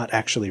 you've not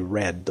actually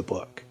read the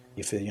book.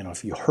 If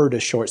you heard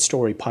a short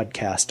story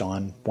podcast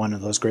on one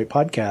of those great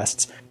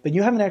podcasts, then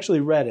you haven't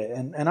actually read it.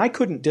 And I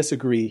couldn't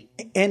disagree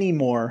any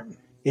more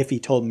if he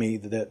told me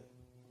that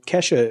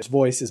Kesha's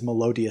voice is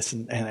melodious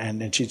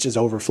and she's just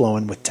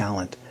overflowing with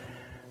talent.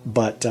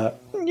 But,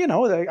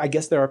 I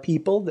guess there are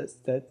people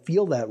that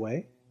feel that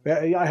way.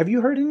 Have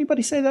you heard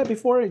anybody say that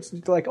before? It's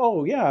like,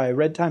 oh, yeah, I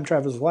read Time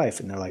Traveler's Life.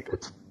 And they're like...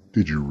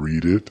 Did you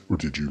read it or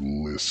did you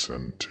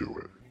listen to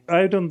it?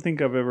 I don't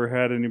think I've ever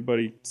had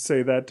anybody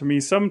say that to me.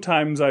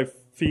 Sometimes I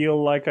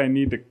feel like I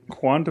need to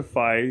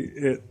quantify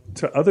it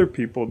to other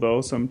people,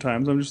 though.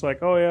 Sometimes I'm just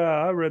like, oh, yeah,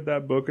 I read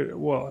that book.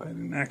 Well, I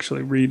didn't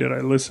actually read it. I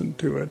listened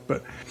to it.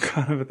 But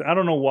kind of, I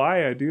don't know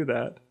why I do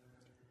that.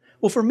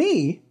 Well, for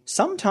me,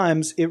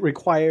 sometimes it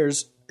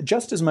requires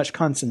just as much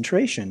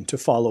concentration to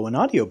follow an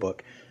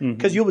audiobook,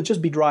 because you'll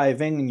just be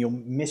driving and you'll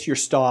miss your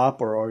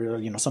stop,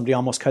 or somebody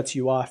almost cuts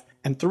you off.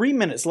 And 3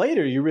 minutes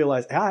later, you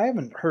realize, I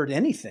haven't heard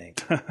anything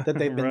that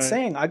they've been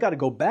saying. I got to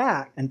go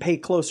back and pay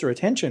closer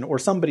attention. Or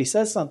somebody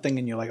says something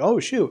and you're like, oh,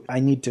 shoot, I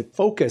need to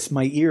focus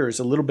my ears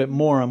a little bit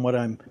more on what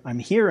I'm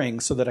hearing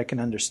so that I can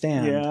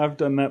understand. Yeah, I've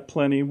done that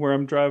plenty where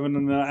I'm driving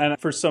and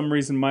for some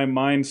reason my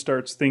mind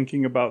starts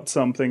thinking about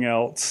something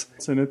else.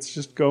 And it's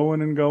just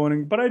going and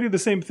going. But I do the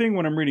same thing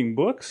when I'm reading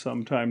books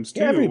sometimes,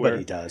 too. Yeah,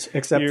 everybody does,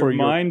 except for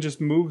your mind just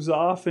moves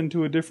off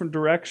into a different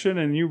direction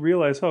and you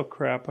realize, oh,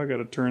 crap, I got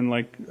to turn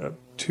like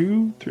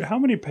 2, 3, how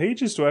many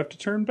pages do I have to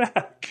turn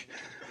back?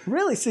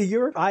 Really? So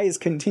your eyes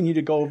continue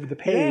to go over the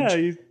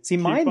page. Yeah, see,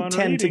 mine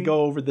tend to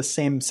go over the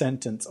same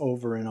sentence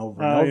over and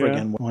over and over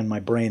again when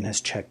my brain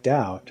has checked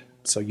out.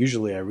 So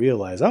usually I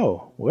realize,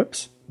 oh,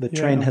 whoops, the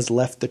train has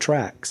left the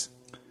tracks.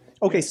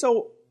 Okay,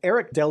 so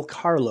Eric Del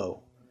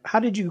Carlo, how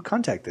did you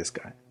contact this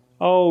guy?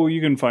 Oh,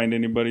 you can find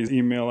anybody's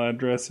email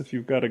address if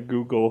you've got a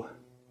Google.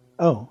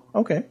 Oh,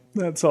 okay.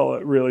 That's all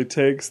it really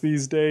takes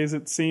these days,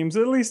 it seems.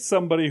 At least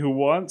somebody who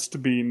wants to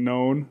be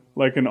known,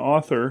 like an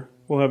author,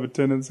 will have a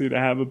tendency to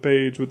have a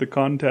page with the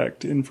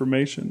contact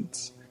information.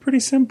 It's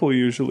pretty simple,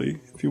 usually,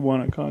 if you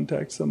want to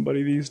contact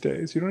somebody these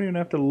days. You don't even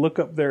have to look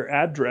up their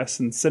address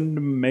and send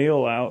them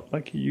mail out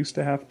like you used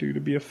to have to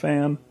be a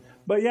fan.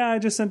 But yeah, I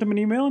just sent him an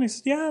email, and he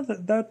said, yeah,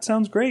 that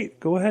sounds great.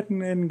 Go ahead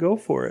and go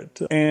for it.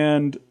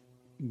 And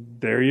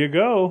there you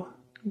go.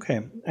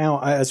 Okay.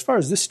 Now, as far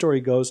as this story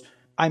goes,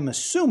 I'm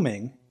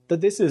assuming that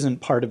this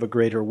isn't part of a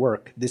greater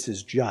work. This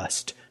is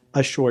just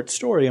a short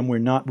story, and we're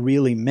not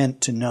really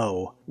meant to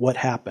know what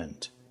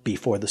happened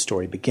before the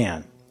story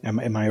began.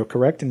 Am I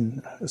correct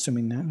in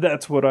assuming that?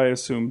 That's what I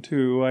assume,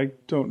 too. I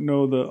don't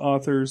know the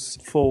author's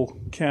full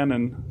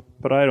canon,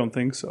 but I don't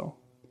think so.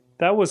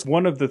 That was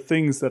one of the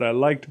things that I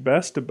liked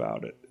best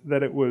about it,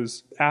 that it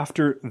was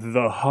after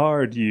the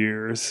hard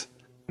years.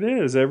 It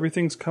is.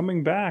 Everything's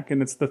coming back,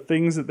 and it's the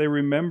things that they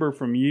remember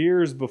from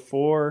years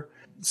before.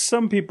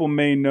 Some people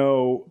may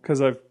know, because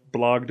I've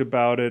blogged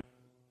about it,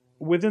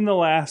 within the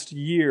last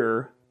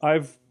year,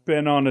 I've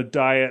been on a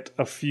diet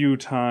a few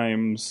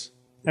times.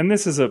 And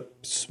this is a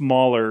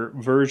smaller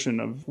version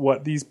of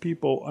what these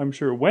people, I'm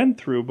sure, went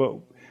through. But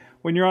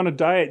when you're on a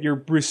diet,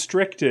 you're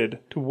restricted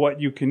to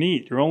what you can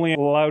eat. You're only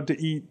allowed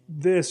to eat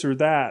this or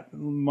that.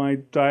 My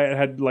diet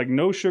had,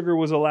 no sugar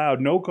was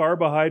allowed, no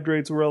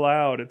carbohydrates were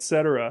allowed,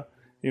 etc.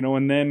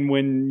 And then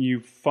when you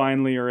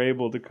finally are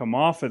able to come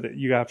off of it,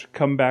 you have to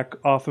come back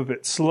off of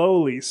it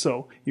slowly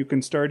so you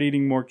can start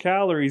eating more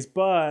calories,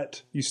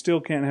 but you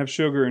still can't have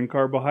sugar and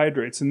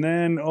carbohydrates. And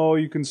then,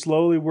 you can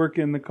slowly work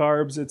in the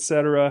carbs,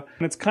 etc.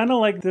 And it's kind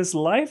of like this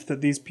life that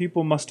these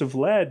people must have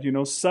led.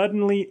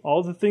 Suddenly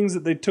all the things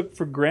that they took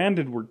for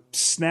granted were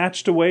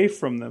snatched away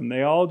from them.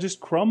 They all just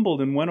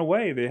crumbled and went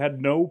away. They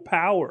had no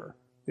power.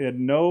 They had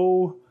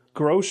no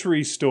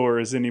grocery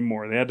stores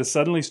anymore. They had to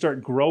suddenly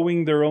start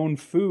growing their own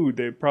food.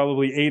 They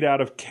probably ate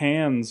out of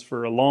cans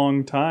for a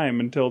long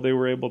time until they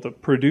were able to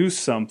produce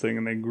something,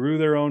 and they grew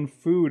their own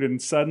food, and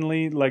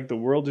suddenly the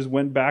world just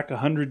went back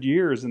 100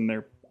 years and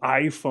their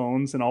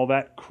iPhones and all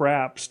that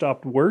crap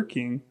stopped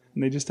working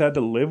and they just had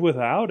to live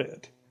without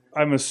it.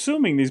 I'm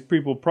assuming these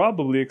people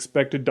probably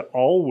expected to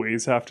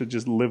always have to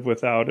just live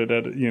without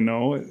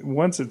it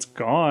once it's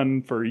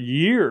gone for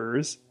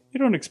years. You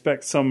don't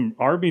expect some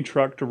army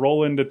truck to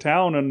roll into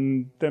town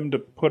and them to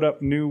put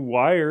up new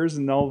wires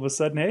and all of a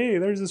sudden, hey,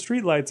 there's the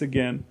streetlights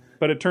again.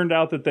 But it turned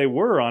out that they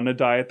were on a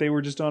diet. They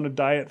were just on a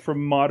diet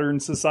from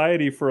modern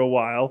society for a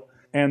while.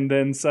 And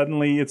then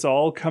suddenly it's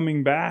all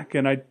coming back.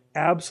 And I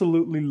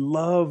absolutely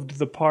loved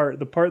the part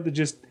that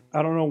just,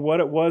 I don't know what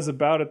it was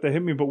about it that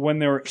hit me, but when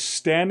they were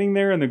standing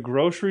there in the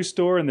grocery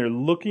store and they're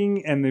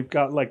looking and they've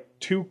got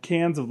 2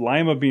 cans of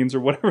lima beans or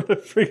whatever the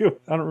freak,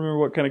 I don't remember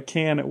what kind of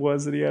can it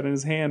was that he had in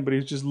his hand, but he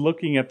was just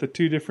looking at the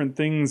 2 different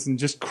things and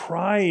just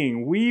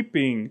crying,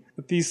 weeping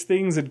that these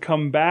things had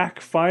come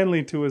back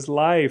finally to his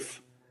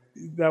life.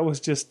 That was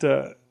just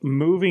a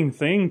moving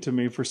thing to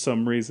me for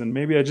some reason.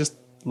 Maybe I just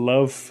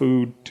love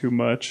food too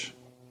much.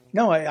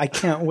 No, I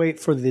can't wait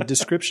for the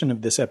description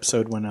of this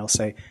episode when I'll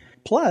say,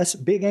 plus,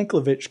 Big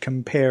Anklevich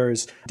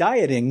compares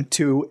dieting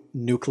to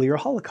nuclear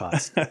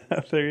holocaust.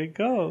 There you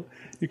go.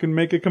 You can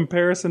make a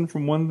comparison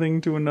from one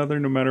thing to another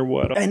no matter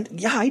what. And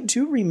yeah, I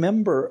do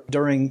remember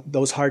during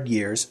those hard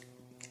years,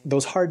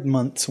 those hard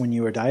months when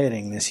you were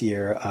dieting this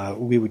year,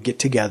 we would get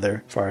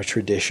together for our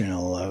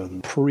traditional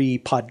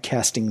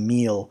pre-podcasting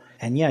meal.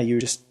 And yeah, you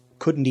just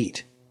couldn't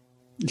eat.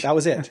 That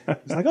was it.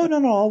 It's like, oh,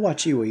 no, I'll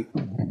watch you eat.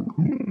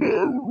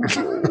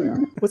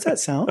 What's that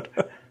sound?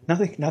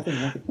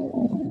 Nothing.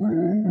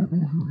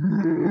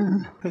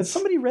 Has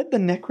somebody read the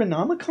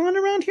Necronomicon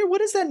around here?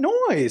 What is that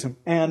noise?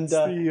 And it's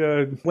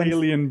the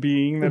alien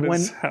being that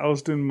is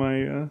housed in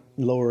my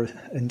lower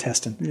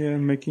intestine. Yeah,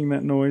 making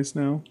that noise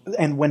now.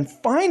 And when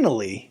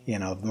finally,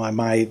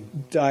 my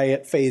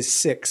diet phase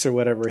 6 or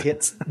whatever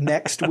hits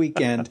next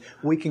weekend,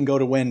 we can go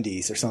to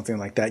Wendy's or something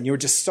like that. And you were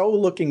just so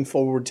looking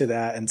forward to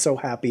that and so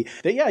happy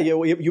that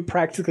you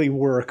practically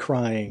were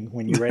crying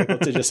when you were able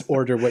to just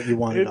order what you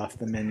wanted off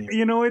the menu.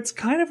 It's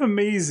kind of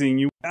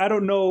amazing. I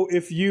don't know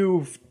if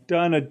you've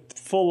done a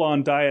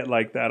full-on diet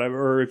like that,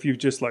 or if you've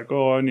just like,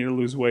 I need to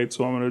lose weight,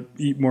 so I'm going to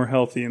eat more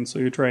healthy, and so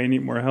you try and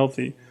eat more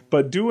healthy.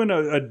 But doing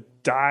a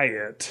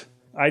diet,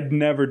 I'd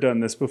never done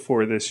this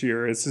before this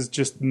year. This is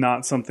just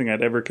not something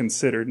I'd ever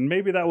considered. And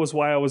maybe that was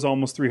why I was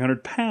almost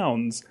 300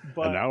 pounds.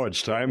 But and now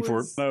it's time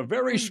for a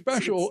very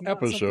special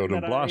episode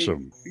of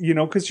Blossom.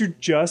 Because you're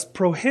just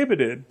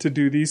prohibited to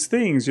do these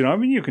things.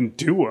 You can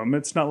do them.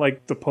 It's not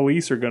like the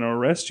police are going to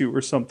arrest you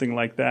or something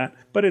like that.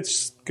 But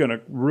it's going to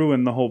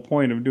ruin the whole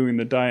point of doing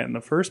the diet in the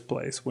first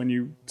place when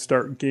you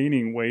start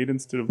gaining weight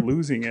instead of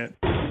losing it.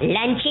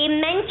 Lunchy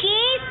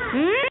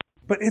munchies?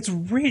 But it's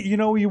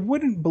you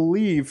wouldn't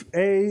believe,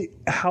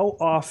 how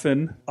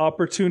often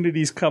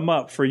opportunities come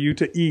up for you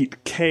to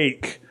eat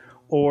cake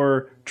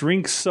or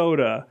drink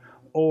soda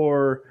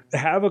or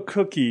have a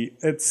cookie,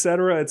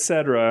 etc.,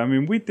 etc. I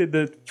mean, we did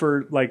that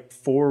for like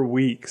 4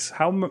 weeks.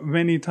 How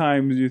many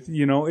times,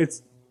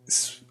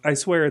 I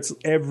swear it's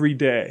every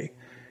day.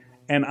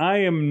 And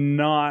I am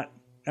not,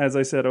 as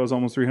I said, I was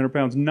almost 300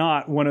 pounds,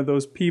 not one of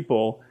those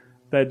people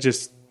that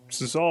just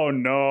says, oh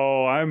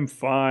no, I'm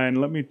fine,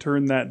 let me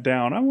turn that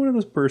down. I'm one of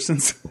those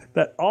persons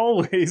that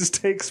always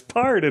takes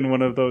part in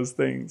one of those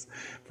things.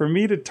 For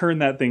me to turn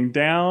that thing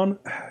down,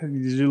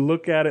 you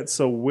look at it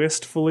so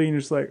wistfully and you're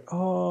just like,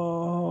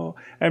 oh.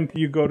 And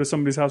you go to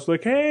somebody's house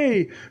like,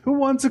 hey, who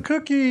wants a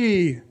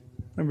cookie?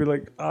 And be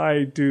like,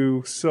 I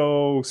do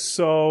so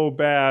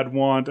bad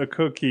want a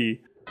cookie.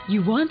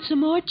 You want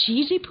some more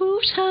cheesy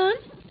poofs, hon?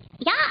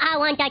 Yeah, I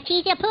want a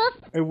cheesy poof.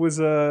 It was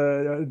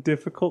a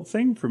difficult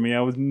thing for me.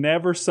 I was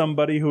never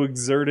somebody who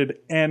exerted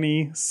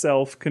any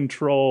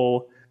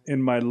self-control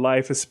in my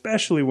life,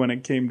 especially when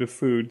it came to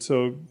food.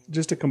 So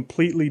just a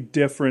completely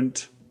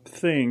different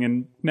thing.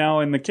 And now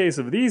in the case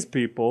of these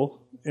people,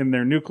 in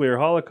their nuclear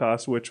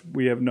holocaust, which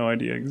we have no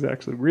idea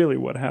exactly really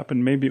what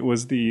happened. Maybe it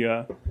was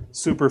the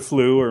super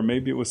flu, or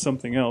maybe it was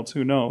something else.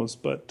 Who knows?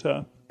 But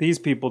these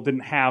people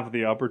didn't have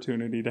the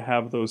opportunity to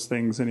have those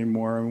things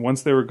anymore. And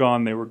once they were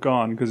gone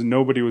because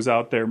nobody was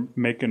out there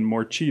making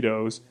more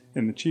Cheetos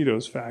in the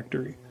Cheetos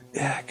factory.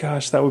 Yeah,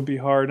 gosh, that would be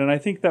hard. And I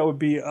think that would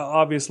be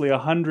obviously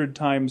 100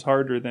 times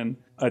harder than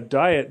a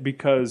diet,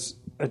 because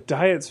a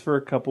diet's for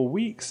a couple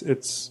weeks.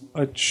 It's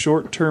a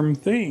short-term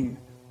thing.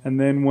 And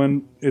then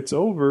when it's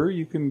over,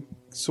 you can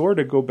sort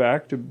of go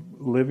back to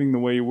living the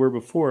way you were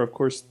before. Of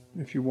course,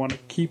 if you want to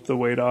keep the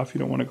weight off, you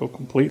don't want to go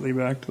completely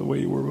back to the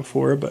way you were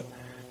before, but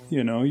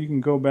you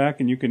can go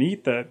back and you can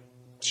eat that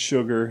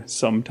sugar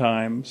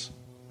sometimes.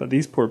 But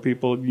these poor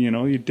people,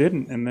 you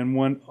didn't. And then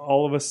when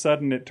all of a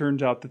sudden it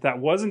turns out that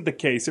wasn't the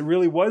case, it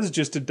really was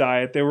just a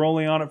diet. They were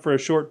only on it for a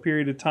short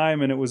period of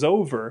time and it was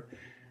over.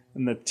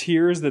 And the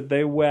tears that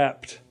they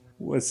wept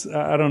was,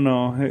 I don't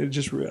know,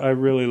 I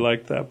really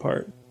liked that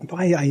part.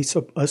 I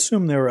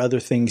assume there are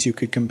other things you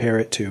could compare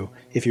it to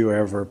if you were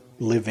ever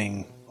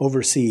living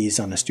overseas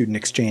on a student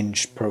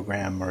exchange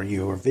program, or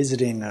you were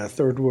visiting a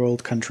third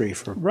world country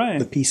for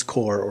the Peace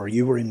Corps, or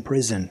you were in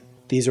prison.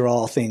 These are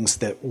all things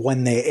that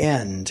when they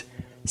end,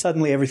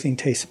 suddenly everything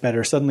tastes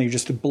better. Suddenly you're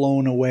just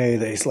blown away.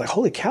 It's like,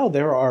 holy cow,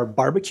 there are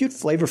barbecued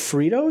flavor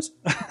Fritos?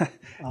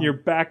 You're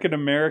back in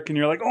America and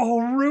you're like,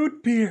 oh,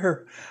 root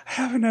beer. I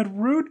haven't had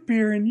root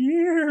beer in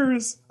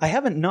years. I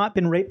haven't not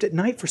been raped at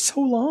night for so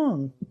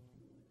long.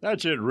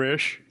 That's it,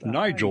 Rish.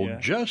 Nigel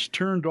just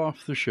turned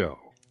off the show.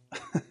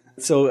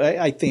 So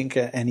I think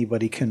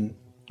anybody can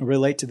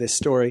relate to this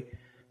story.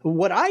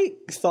 What I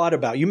thought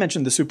about, you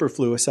mentioned the super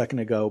flu a second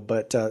ago,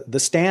 but The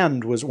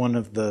Stand was one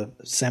of the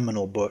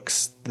seminal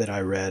books that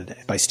I read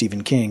by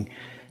Stephen King.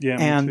 Yeah,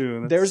 and me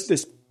too. There's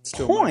this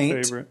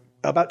point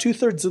about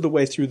 2/3 of the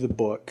way through the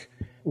book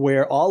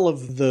where all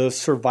of the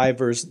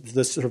survivors,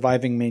 the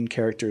surviving main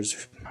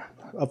characters,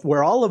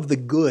 where all of the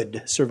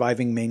good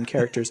surviving main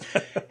characters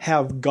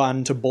have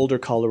gone to Boulder,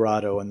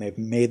 Colorado, and they've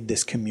made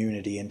this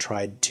community and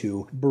tried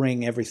to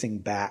bring everything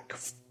back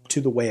to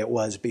the way it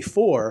was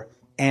before.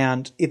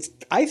 And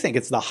I think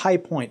it's the high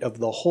point of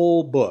the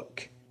whole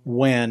book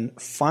when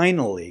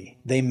finally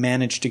they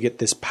manage to get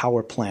this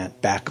power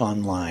plant back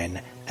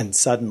online, and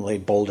suddenly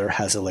Boulder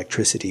has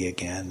electricity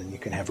again, and you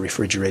can have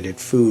refrigerated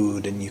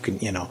food, and you can,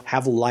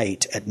 have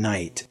light at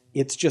night.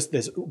 It's just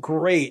this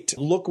great,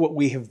 look what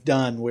we have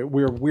done,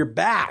 we're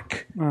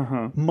back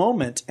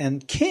moment.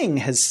 And King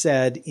has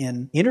said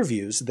in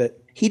interviews that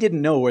he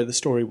didn't know where the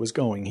story was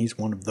going. He's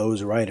one of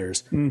those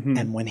writers. Mm-hmm.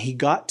 And when he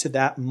got to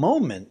that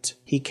moment,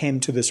 he came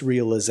to this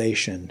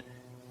realization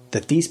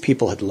that these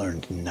people had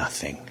learned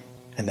nothing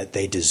and that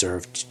they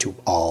deserved to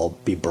all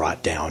be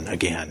brought down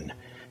again.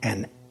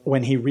 And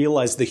when he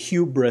realized the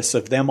hubris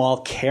of them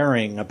all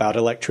caring about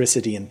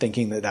electricity and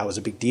thinking that that was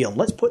a big deal. And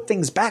let's put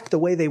things back the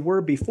way they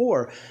were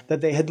before, that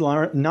they had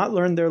not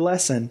learned their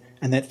lesson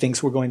and that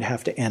things were going to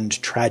have to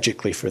end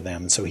tragically for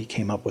them. So he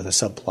came up with a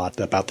subplot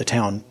about the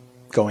town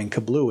going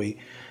kablooey.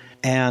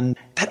 And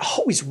that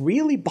always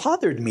really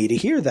bothered me to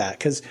hear that,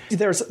 because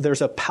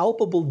there's a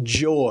palpable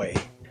joy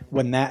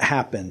when that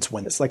happens,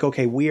 when it's like,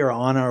 okay, we are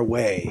on our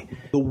way.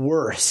 The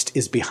worst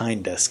is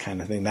behind us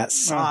kind of thing. That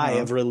sigh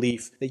of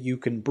relief that you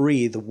can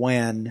breathe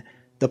when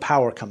the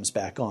power comes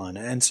back on.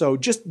 And so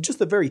just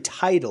the very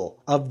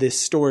title of this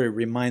story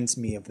reminds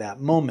me of that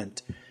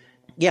moment.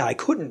 Yeah, I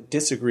couldn't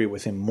disagree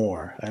with him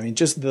more. I mean,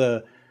 just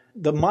the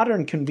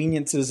modern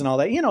conveniences and all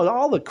that,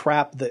 all the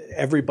crap that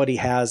everybody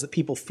has that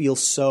people feel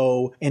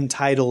so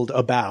entitled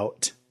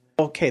about.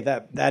 Okay,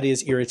 that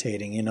is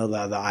irritating, the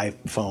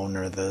iPhone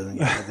or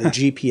the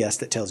GPS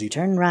that tells you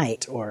turn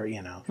right or,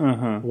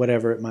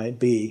 whatever it might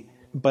be.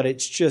 But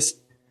it's just,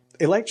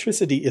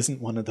 electricity isn't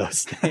one of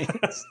those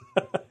things.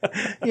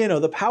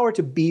 The power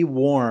to be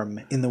warm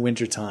in the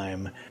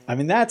wintertime, I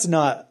mean, that's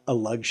not a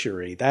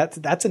luxury.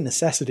 That's a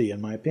necessity,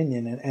 in my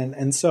opinion.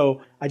 And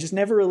so I just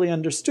never really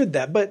understood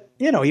that. But,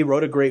 he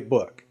wrote a great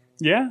book.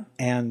 Yeah.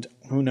 And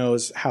who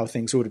knows how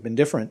things would have been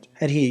different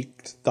had he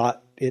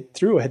thought it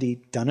through, had he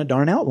done a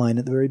darn outline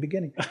at the very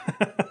beginning.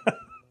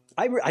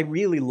 I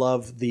really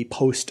love the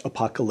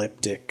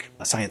post-apocalyptic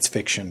science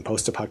fiction,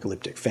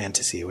 post-apocalyptic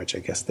fantasy, which I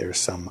guess there's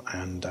some.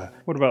 And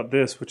what about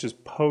this, which is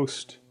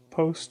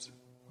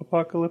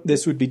post-apocalyptic?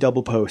 This would be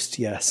double post,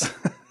 yes.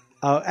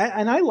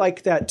 And I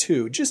like that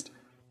too. Just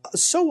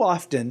so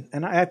often,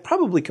 and I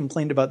probably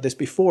complained about this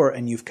before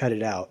and you've cut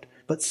it out,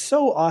 but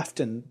so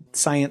often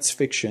science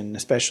fiction,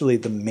 especially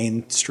the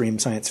mainstream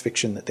science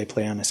fiction that they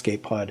play on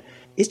Escape Pod,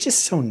 is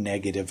just so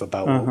negative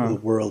about what the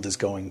world is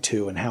going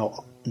to and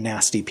how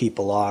nasty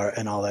people are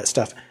and all that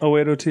stuff. Oh,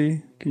 wait,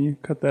 OT, can you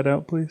cut that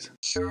out, please?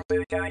 Sure,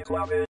 big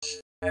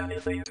Anklevich.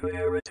 Anything to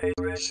irritate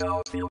Rish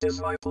Outfield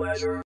is my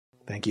pleasure.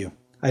 Thank you.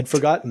 I'd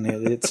forgotten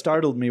it. It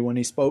startled me when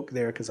he spoke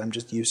there because I'm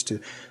just used to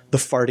the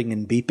farting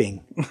and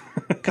beeping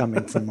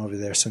coming from over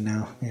there. So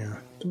now, yeah.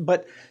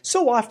 But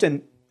so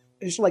often,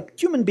 it's like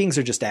human beings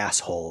are just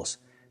assholes.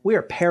 We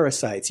are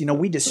parasites.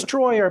 We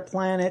destroy our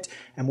planet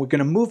and we're going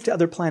to move to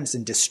other planets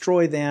and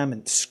destroy them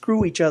and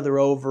screw each other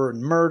over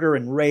and murder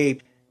and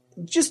rape.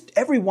 Just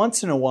every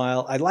once in a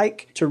while, I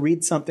like to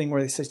read something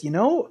where it says,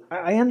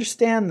 I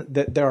understand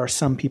that there are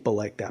some people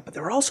like that, but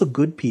there are also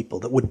good people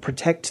that would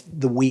protect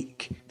the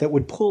weak, that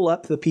would pull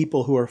up the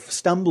people who are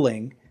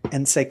stumbling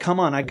and say, come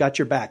on, I got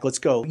your back. Let's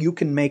go. You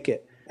can make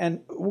it.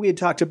 And we had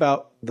talked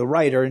about the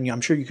writer, and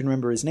I'm sure you can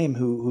remember his name,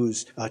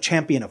 who's a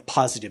champion of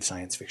positive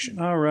science fiction.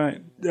 All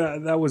right.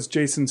 That was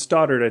Jason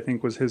Stoddard, I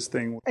think, was his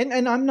thing.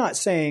 And I'm not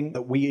saying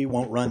that we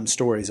won't run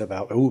stories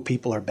about,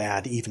 people are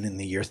bad even in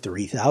the year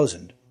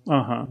 3000.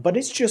 But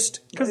it's just...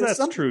 Because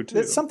that's true, too.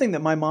 It's something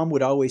that my mom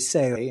would always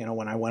say,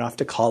 when I went off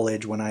to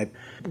college, when I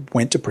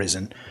went to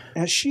prison.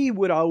 And she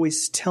would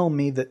always tell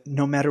me that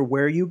no matter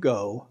where you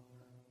go,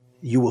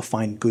 you will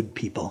find good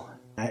people.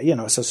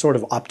 It's a sort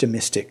of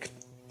optimistic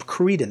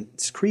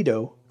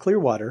credo,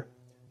 Clearwater.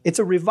 It's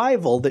a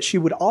revival that she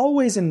would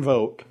always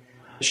invoke.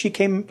 She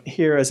came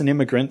here as an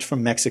immigrant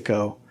from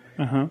Mexico,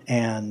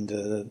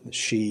 and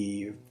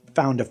she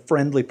found a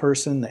friendly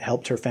person that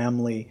helped her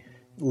family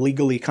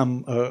legally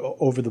come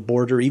over the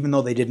border, even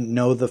though they didn't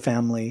know the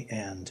family,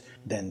 and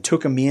then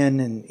took them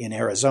in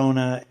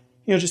Arizona.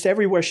 Just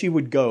everywhere she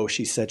would go,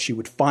 she said she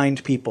would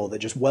find people that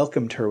just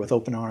welcomed her with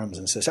open arms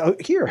and says, oh,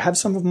 here, have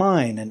some of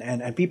mine,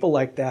 and people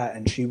like that.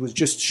 And she was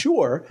just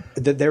sure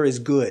that there is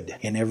good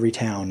in every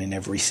town, in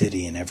every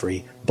city, in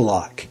every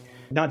block.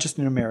 Not just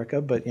in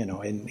America, but,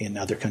 in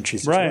other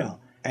countries as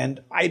well. And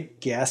I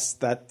guess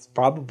that's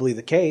probably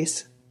the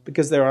case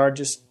because there are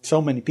just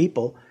so many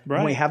people. Right.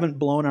 And we haven't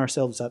blown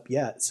ourselves up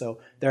yet. So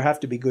there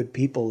have to be good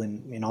people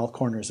in all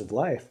corners of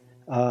life,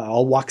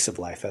 all walks of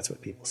life. That's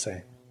what people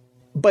say.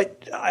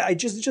 But I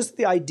just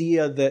the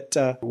idea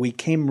that we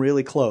came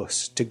really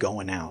close to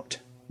going out.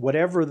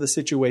 Whatever the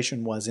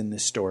situation was in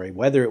this story,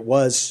 whether it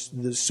was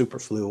the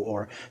superflu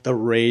or the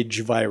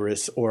rage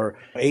virus or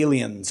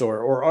aliens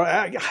or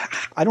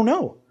I don't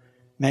know,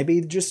 maybe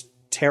just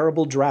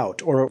terrible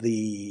drought or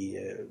the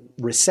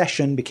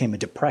recession became a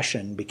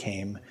depression,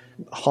 became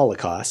a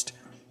holocaust,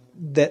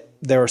 that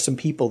there are some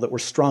people that were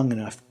strong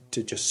enough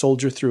to just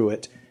soldier through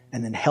it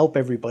and then help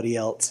everybody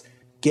else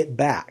get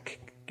back.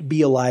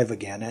 Be alive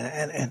again.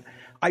 And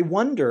I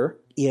wonder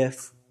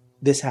if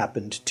this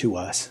happened to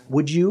us.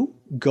 Would you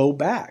go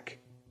back?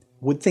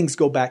 Would things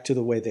go back to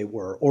the way they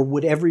were? Or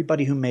would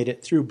everybody who made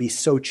it through be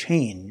so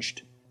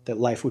changed that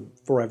life would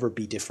forever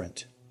be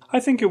different? I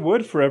think it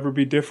would forever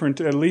be different,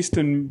 at least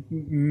in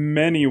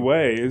many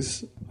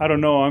ways. I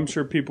don't know. I'm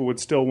sure people would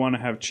still want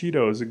to have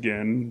Cheetos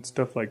again,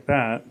 stuff like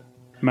that.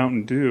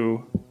 Mountain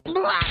Dew.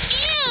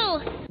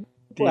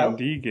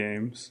 D&D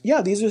games.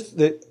 Yeah, these are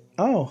the...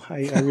 Oh,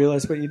 I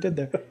realized what you did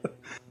there.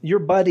 Your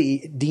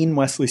buddy, Dean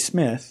Wesley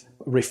Smith,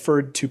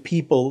 referred to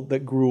people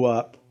that grew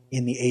up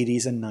in the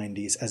 80s and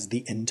 90s as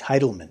the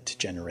entitlement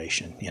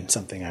generation in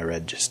something I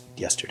read just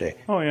yesterday.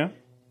 Oh, yeah.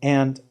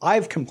 And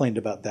I've complained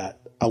about that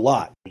a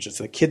lot, which is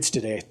the kids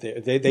today,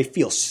 they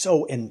feel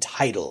so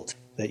entitled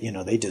that,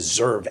 they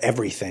deserve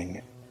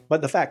everything.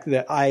 But the fact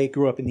that I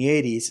grew up in the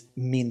 80s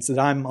means that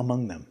I'm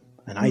among them.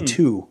 And I,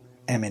 too,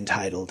 am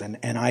entitled.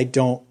 And I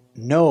don't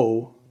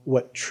know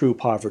what true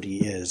poverty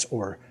is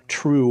or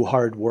true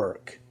hard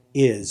work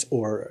is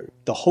or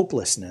the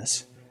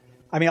hopelessness.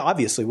 I mean,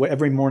 obviously,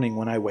 every morning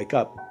when I wake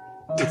up,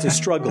 it's a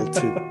struggle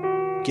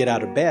to get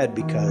out of bed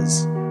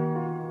because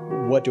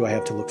what do I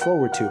have to look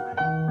forward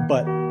to?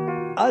 But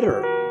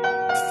utter,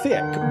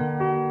 thick,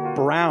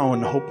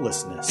 brown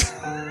hopelessness,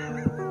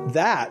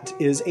 that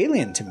is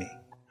alien to me.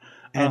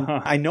 And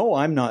I know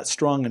I'm not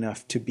strong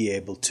enough to be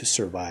able to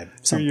survive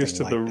something like that.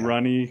 You're used to the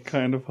runny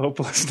kind of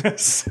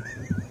hopelessness.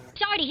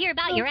 Sorry to hear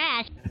about your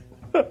ass.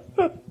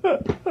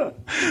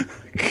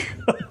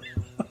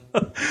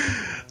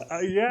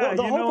 Yeah,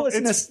 the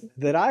hopelessness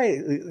that I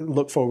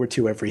look forward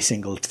to every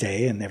single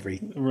day and every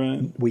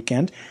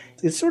weekend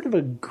is sort of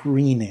a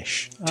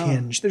greenish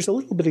tinge. There's a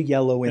little bit of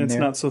yellow in there.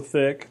 It's not so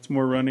thick. It's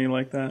more runny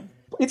like that.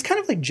 It's kind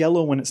of like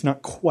Jell-O when it's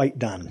not quite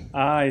done.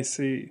 I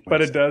see.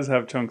 But it does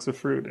have chunks of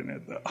fruit in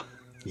it, though.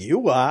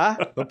 You are.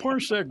 The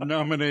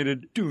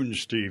Parsec-nominated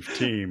Dunesteef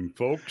team,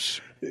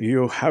 folks.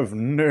 You have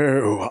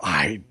no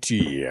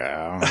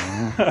idea.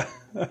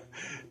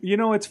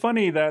 It's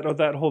funny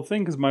that whole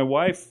thing, because my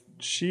wife,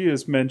 she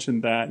has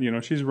mentioned that,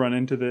 she's run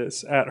into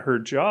this at her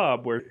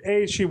job where,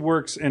 she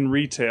works in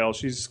retail.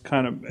 She's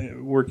kind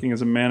of working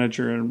as a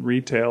manager in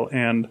retail.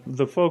 And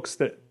the folks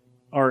that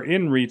are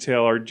in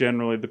retail are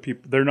generally the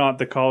people, they're not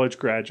the college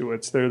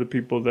graduates. They're the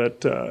people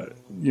that,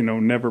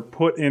 never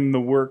put in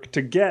the work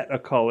to get a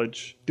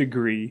college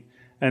degree.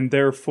 And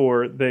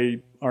therefore, they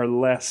are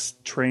less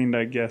trained,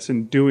 I guess,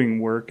 in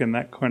doing work and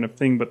that kind of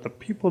thing. But the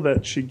people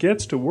that she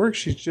gets to work,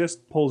 she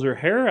just pulls her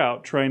hair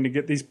out trying to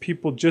get these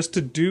people just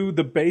to do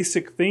the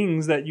basic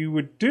things that you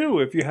would do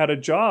if you had a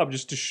job,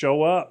 just to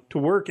show up to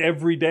work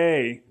every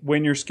day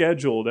when you're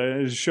scheduled,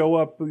 show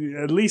up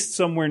at least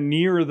somewhere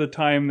near the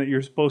time that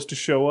you're supposed to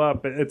show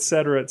up, et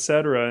cetera, et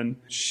cetera. And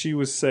she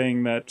was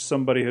saying that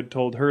somebody had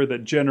told her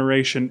that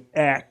Generation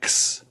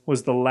X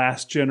was the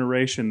last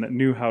generation that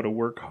knew how to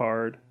work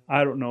hard.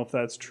 I don't know if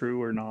that's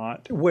true or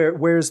not.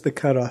 Where's the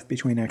cutoff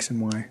between X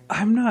and Y?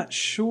 I'm not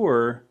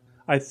sure.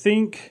 I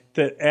think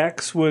that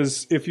X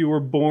was if you were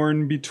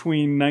born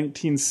between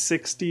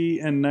 1960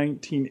 and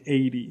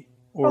 1980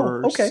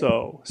 or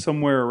so,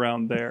 somewhere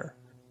around there.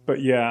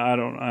 But yeah, I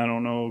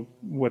don't know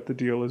what the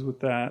deal is with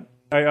that.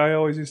 I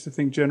always used to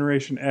think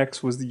Generation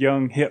X was the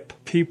young, hip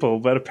people,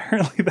 but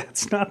apparently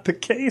that's not the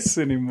case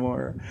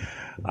anymore.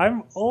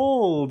 I'm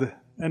old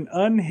and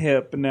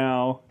unhip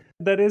now.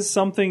 That is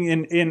something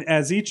in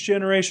as each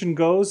generation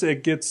goes,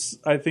 it gets,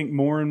 I think,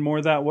 more and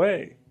more that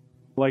way.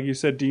 Like you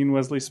said, Dean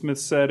Wesley Smith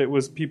said it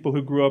was people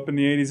who grew up in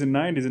the 80s and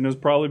 90s, and it was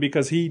probably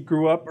because he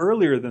grew up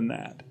earlier than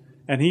that.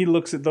 And he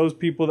looks at those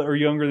people that are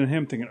younger than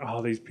him thinking,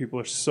 oh, these people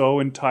are so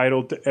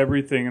entitled to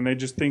everything, and they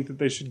just think that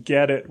they should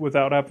get it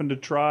without having to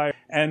try.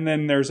 And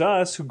then there's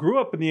us who grew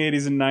up in the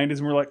 80s and 90s,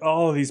 and we're like,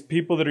 oh, these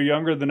people that are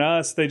younger than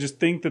us, they just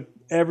think that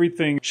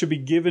everything should be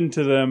given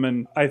to them.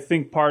 And I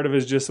think part of it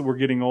is just that we're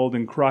getting old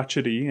and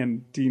crotchety,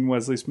 and Dean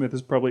Wesley Smith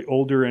is probably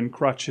older and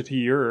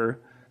crotchetier.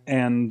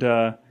 And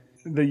the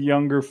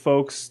younger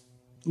folks,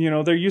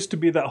 there used to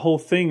be that whole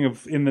thing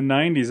of in the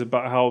 90s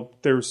about how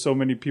there were so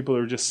many people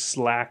that were just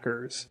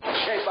slackers.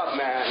 Shape up,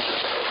 man.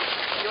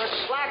 You're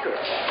a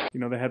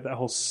slacker. They had that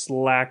whole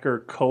slacker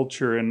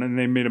culture, and then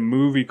they made a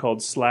movie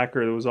called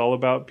Slacker that was all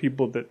about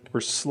people that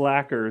were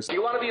slackers. Do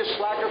you want to be a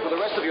slacker for the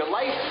rest of your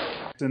life?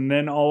 And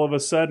then all of a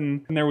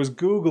sudden, there was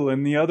Google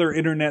and the other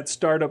internet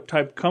startup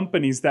type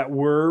companies that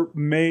were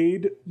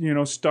made,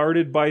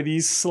 started by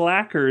these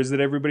slackers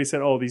that everybody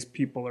said, oh, these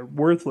people are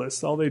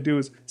worthless. All they do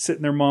is sit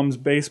in their mom's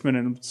basement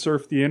and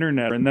surf the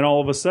internet. And then all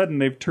of a sudden,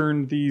 they've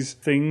turned these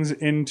things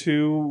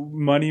into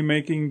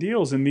money-making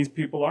deals. And these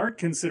people aren't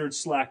considered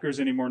slackers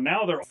anymore.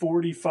 Now they're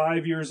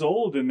 45 years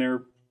old and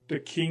they're the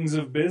kings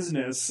of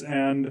business,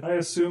 and I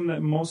assume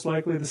that most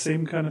likely the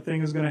same kind of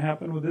thing is going to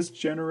happen with this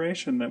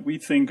generation that we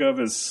think of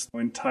as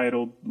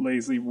entitled,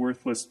 lazy,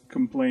 worthless,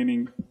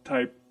 complaining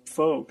type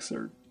folks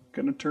are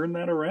going to turn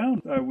that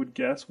around, I would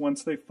guess,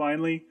 once they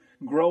finally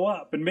grow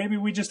up. And maybe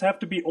we just have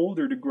to be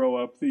older to grow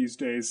up these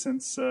days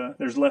since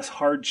there's less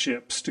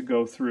hardships to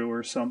go through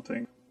or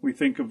something. We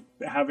think of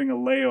having a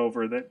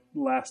layover that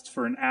lasts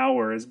for an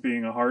hour as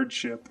being a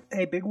hardship.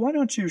 Hey, Big, why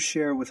don't you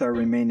share with our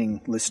remaining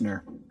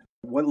listener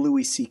what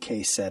Louis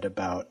C.K. said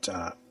about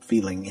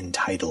feeling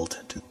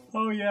entitled to.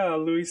 Oh, yeah,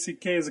 Louis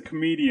C.K. is a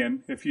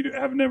comedian, if you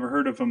have never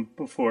heard of him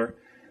before.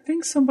 I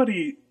think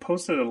somebody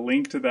posted a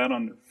link to that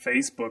on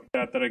Facebook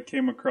that I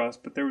came across,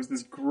 but there was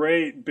this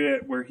great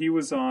bit where he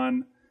was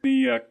on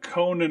the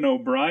Conan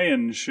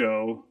O'Brien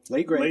show.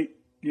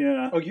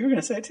 Yeah. Oh, you were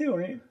going to say it too,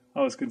 weren't you?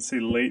 I was going to say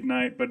late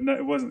night, but no,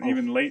 it wasn't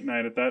even late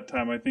night at that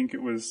time. I think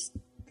it was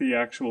the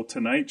actual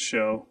Tonight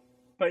Show.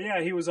 But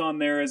yeah, he was on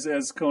there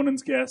as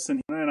Conan's guest,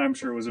 and I'm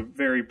sure it was a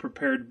very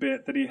prepared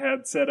bit that he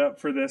had set up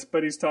for this,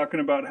 but he's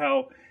talking about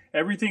how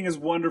everything is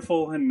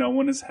wonderful and no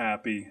one is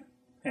happy.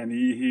 And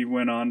he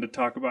went on to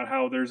talk about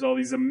how there's all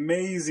these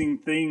amazing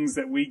things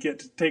that we get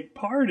to take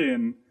part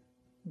in.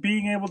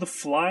 Being able to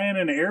fly in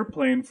an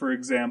airplane, for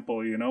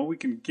example, you know, we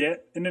can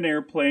get in an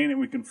airplane and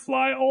we can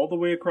fly all the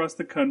way across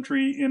the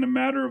country in a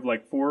matter of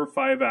like 4 or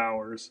 5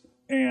 hours.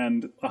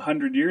 And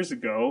 100 years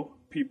ago,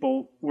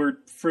 people were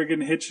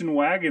friggin' hitching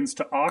wagons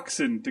to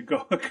oxen to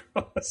go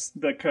across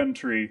the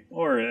country.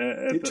 Or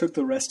it took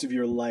the rest of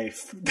your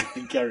life, I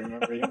think I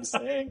remember him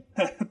saying.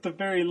 At the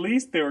very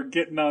least, they were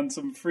getting on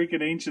some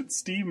freaking ancient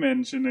steam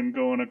engine and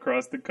going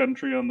across the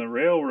country on the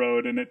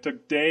railroad, and it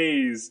took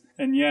days.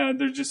 And yeah,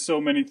 there's just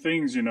so many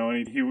things, you know.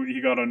 And he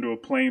got onto a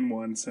plane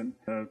once, and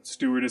the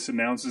stewardess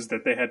announces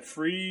that they had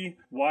free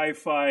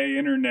Wi-Fi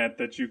internet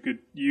that you could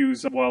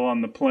use while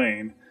on the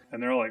plane.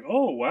 And they're all like,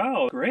 oh,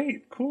 wow,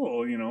 great,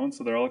 cool, you know. And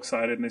so they're all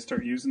excited, and they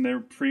start using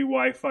their free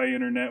Wi-Fi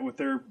internet with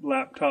their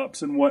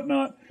laptops and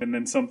whatnot. And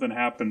then something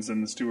happens,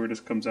 and the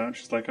stewardess comes out, and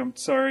she's like, I'm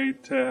sorry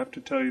to have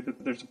to tell you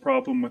that there's a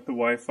problem with the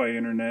Wi-Fi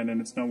internet,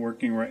 and it's not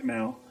working right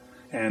now.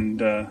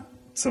 And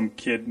some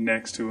kid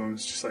next to him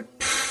is just like,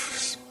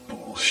 pfft,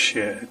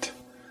 bullshit.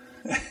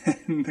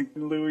 And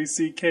Louis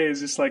C.K.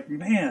 is just like,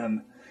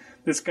 man,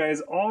 this guy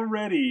is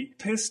already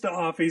pissed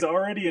off. He's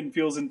already and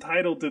feels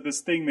entitled to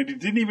this thing that he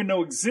didn't even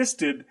know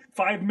existed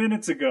 5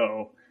 minutes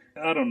ago.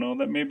 I don't know.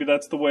 That maybe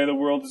that's the way the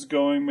world is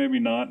going. Maybe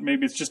not.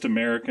 Maybe it's just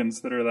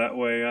Americans that are that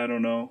way. I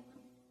don't know.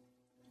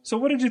 So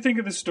what did you think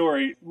of the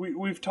story?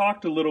 We've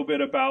talked a little bit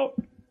about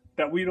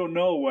that we don't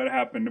know what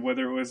happened,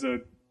 whether it was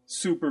a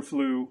super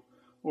flu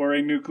or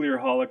a nuclear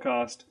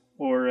holocaust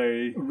or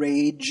a...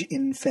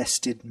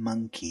 Rage-infested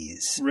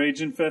monkeys.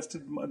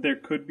 Rage-infested... There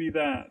could be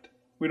that.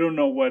 We don't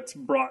know what's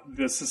brought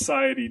the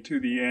society to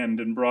the end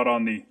and brought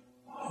on the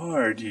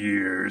hard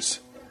years.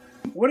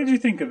 What did you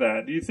think of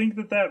that? Do you think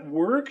that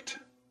worked?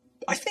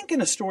 I think in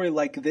a story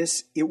like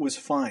this, it was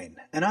fine.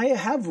 And I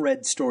have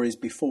read stories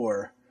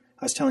before.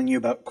 I was telling you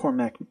about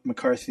Cormac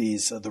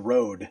McCarthy's The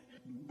Road,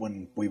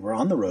 when we were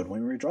on the road,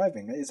 when we were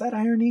driving. Is that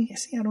irony?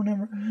 See, I don't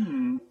ever...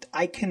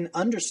 I can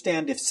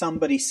understand if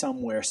somebody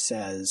somewhere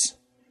says,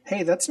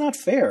 hey, that's not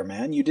fair,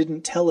 man. You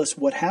didn't tell us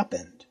what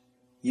happened.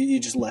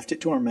 You just left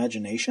it to our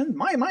imagination?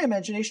 My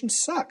imagination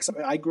sucks.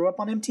 I grew up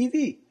on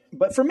MTV.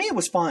 But for me, it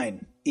was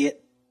fine.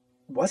 It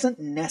wasn't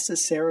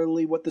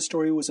necessarily what the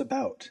story was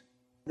about.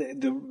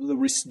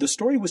 The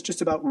story was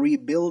just about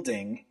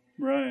rebuilding,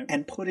 right,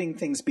 and putting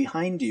things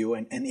behind you.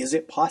 And is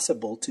it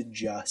possible to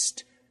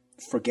just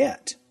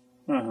forget?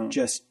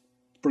 Just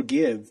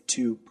forgive,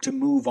 to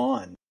move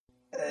on?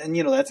 And,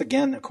 you know, that's,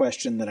 again, a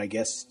question that I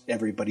guess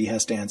everybody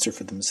has to answer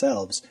for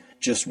themselves.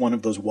 Just one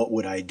of those what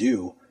would I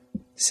do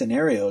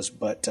scenarios,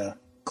 but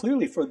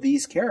clearly for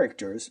these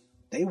characters,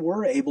 they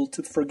were able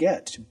to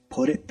forget, to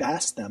put it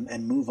past them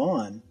and move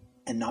on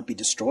and not be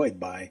destroyed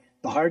by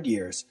the hard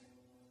years.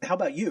 How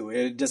about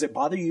you? Does it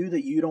bother you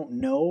that you don't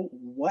know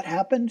what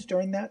happened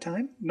during that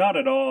time? Not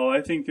at all.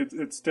 I think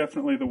it's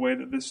definitely the way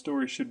that this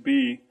story should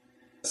be.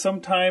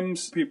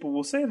 Sometimes people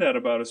will say that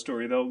about a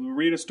story. They'll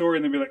read a story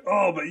and they'll be like,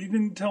 oh, but you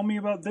didn't tell me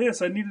about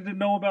this. I needed to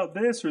know about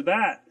this or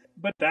that.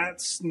 But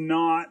that's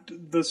not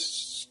the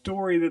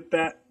story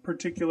that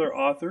particular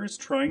author is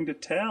trying to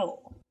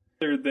tell.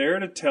 They're there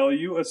to tell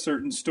you a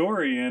certain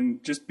story,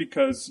 and just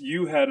because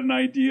you had an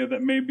idea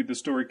that maybe the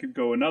story could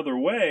go another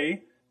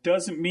way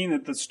doesn't mean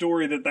that the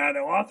story that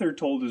author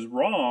told is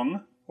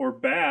wrong or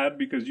bad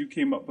because you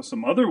came up with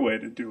some other way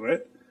to do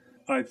it.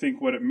 I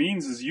think what it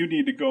means is you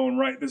need to go and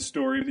write the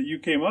story that you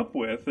came up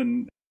with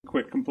and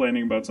quit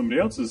complaining about somebody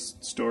else's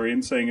story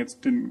and saying it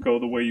didn't go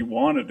the way you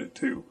wanted it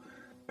to.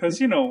 Because,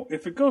 you know,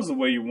 if it goes the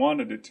way you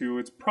wanted it to,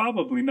 it's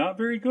probably not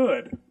very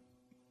good.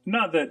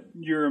 Not that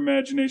your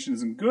imagination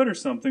isn't good or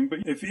something, but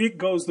if it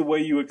goes the way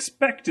you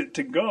expect it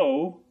to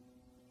go,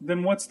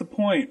 then what's the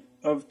point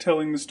of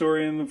telling the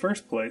story in the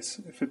first place?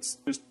 If it's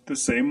just the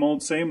same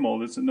old,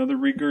 it's another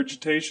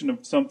regurgitation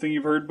of something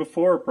you've heard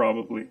before,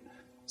 probably.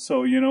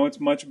 So, you know, it's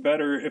much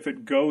better if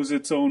it goes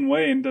its own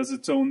way and does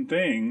its own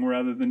thing,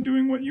 rather than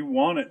doing what you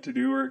want it to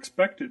do or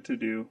expect it to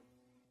do.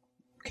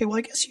 Okay, well,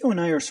 I guess you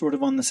and I are sort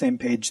of on the same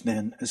page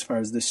then, as far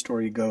as this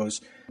story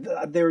goes.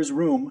 There is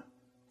room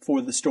for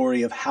the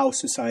story of how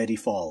society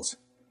falls.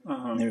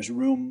 There's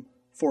room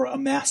for a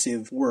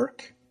massive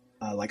work,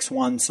 like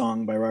Swan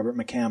Song by Robert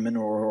McCammon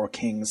or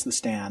King's The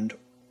Stand,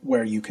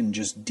 where you can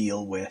just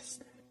deal with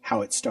how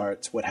it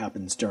starts, what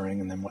happens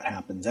during, and then what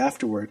happens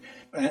afterward.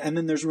 And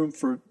then there's room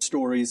for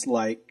stories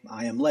like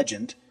I Am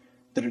Legend,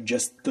 that are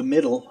just the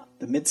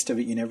midst of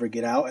it, you never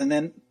get out. And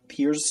then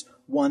here's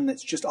one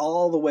that's just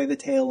all the way the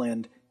tail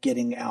end,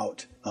 getting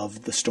out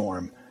of the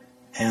storm.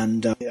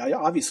 And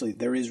obviously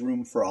there is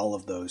room for all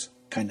of those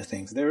kind of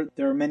things. There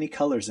are many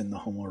colors in the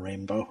Homo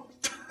rainbow.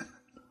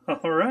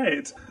 All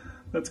right.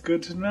 That's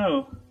good to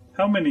know.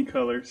 How many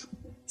colors?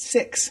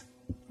 6.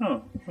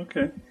 Oh,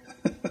 okay.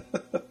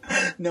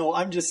 No,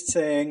 I'm just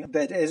saying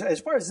that as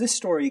far as this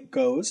story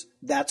goes,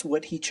 that's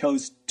what he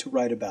chose to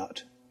write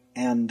about.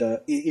 And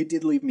it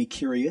did leave me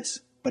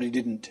curious, but it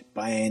didn't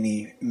by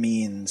any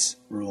means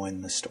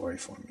ruin the story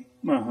for me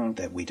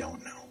that we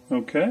don't know.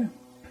 Okay.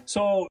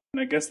 So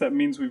I guess that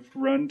means we've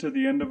run to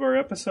the end of our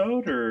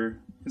episode, or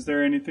is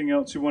there anything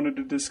else you wanted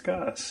to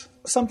discuss?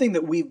 Something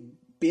that we've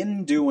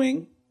been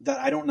doing that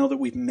I don't know that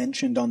we've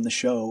mentioned on the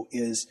show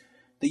is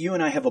that you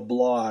and I have a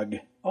blog.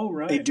 Oh,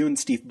 right. A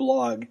Dunesteef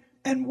blog,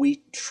 and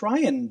we try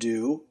and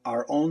do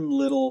our own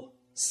little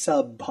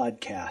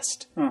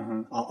sub-podcast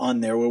on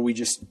there where we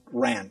just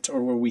rant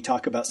or where we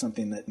talk about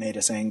something that made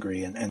us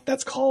angry. And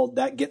that's called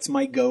That Gets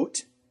My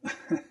Goat.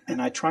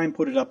 And I try and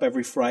put it up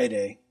every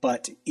Friday.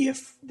 But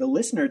if the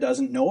listener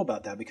doesn't know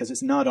about that because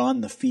it's not on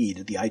the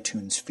feed, the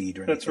iTunes feed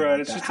or anything That's right. like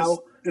It's that,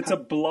 just it's a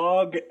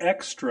blog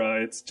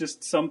extra. It's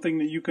just something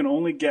that you can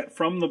only get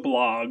from the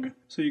blog.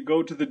 So you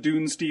go to the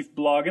Dunesteef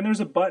blog, and there's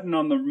a button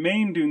on the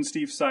main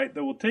Dunesteef site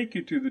that will take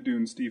you to the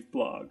Dunesteef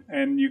blog.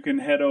 And you can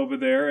head over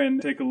there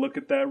and take a look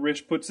at that.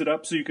 Rish puts it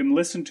up so you can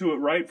listen to it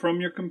right from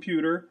your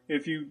computer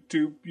if you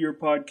do your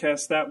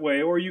podcast that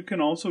way, or you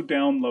can also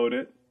download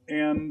it.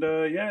 And,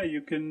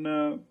 you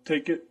can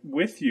take it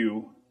with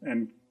you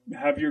and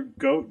have your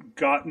goat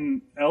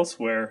gotten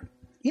elsewhere.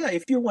 Yeah,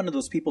 if you're one of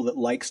those people that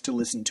likes to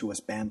listen to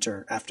us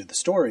banter after the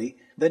story,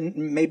 then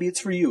maybe it's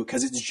for you,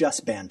 because it's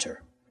just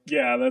banter.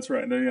 Yeah, that's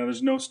right.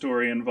 There's no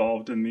story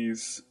involved in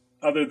these,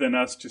 other than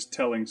us just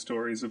telling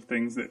stories of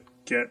things that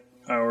get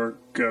our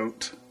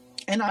goat.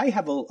 And I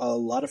have a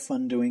lot of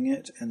fun doing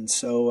it, and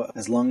so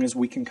as long as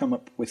we can come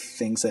up with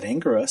things that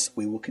anger us,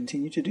 we will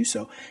continue to do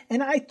so.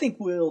 And I think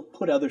we'll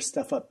put other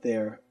stuff up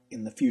there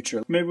in the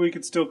future. Maybe we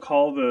could still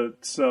call the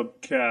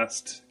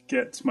subcast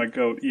Gets My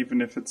Goat,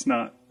 even if it's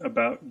not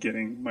about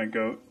getting my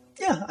goat.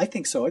 Yeah, I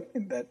think so. I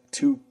think that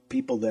 2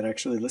 people that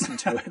actually listen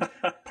to it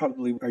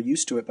probably are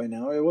used to it by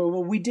now.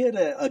 Well, we did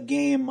a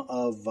game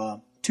of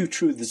 2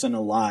 Truths and a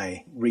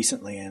Lie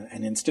recently,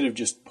 and instead of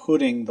just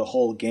putting the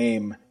whole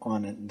game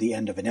on the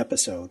end of an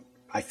episode,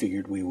 I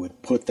figured we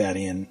would put that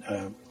in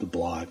the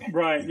blog.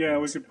 Right, yeah,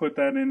 we could put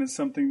that in as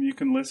something you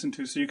can listen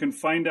to so you can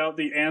find out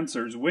the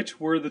answers. Which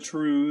were the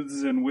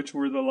truths and which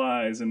were the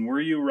lies, and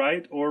were you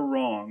right or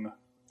wrong?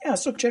 Yeah,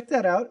 so check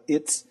that out.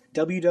 It's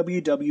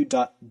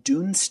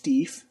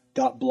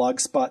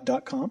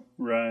www.dunesteef.blogspot.com.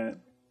 Right.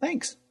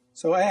 Thanks.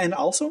 So, and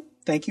also,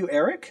 thank you,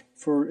 Eric,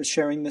 for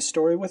sharing this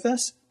story with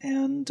us,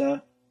 and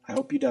I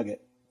hope you dug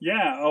it.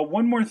 Yeah,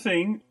 one more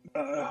thing.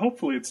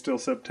 Hopefully it's still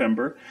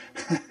September.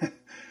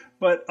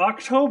 But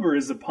October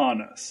is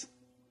upon us.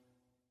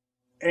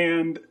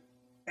 And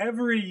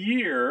every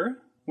year,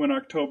 when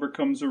October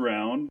comes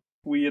around,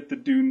 we at the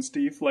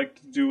Dunesteef like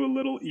to do a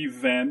little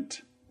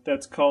event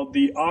that's called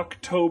the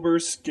October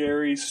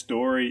Scary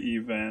Story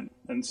event.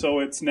 And so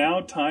it's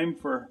now time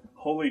for,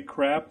 holy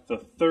crap, the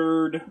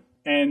 3rd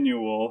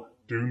annual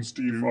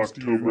Dunesteef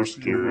October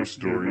Scary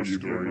Story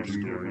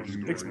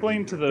event.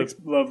 Explain to the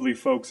lovely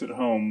folks at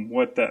home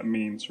what that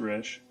means,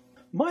 Rish.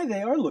 My,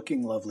 they are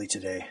looking lovely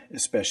today,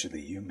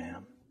 especially you,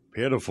 ma'am.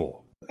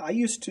 Pitiful. I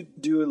used to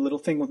do a little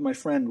thing with my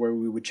friend where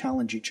we would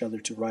challenge each other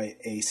to write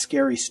a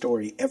scary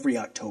story every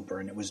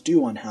October, and it was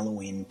due on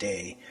Halloween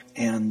Day.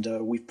 And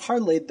we've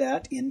parlayed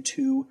that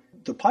into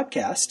the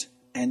podcast,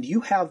 and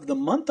you have the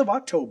month of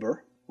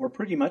October, or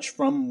pretty much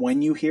from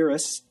when you hear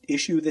us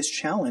issue this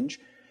challenge,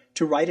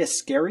 to write a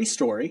scary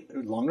story,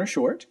 long or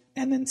short,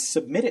 and then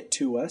submit it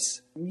to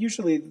us.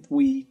 Usually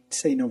we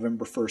say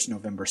November 1st,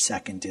 November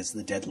 2nd is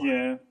the deadline.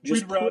 Yeah,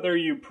 we'd rather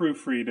you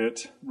proofread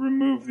it,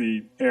 remove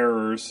the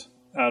errors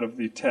out of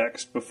the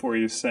text before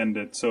you send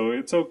it. So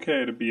it's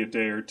okay to be a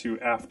day or 2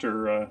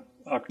 after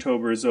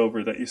October is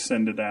over that you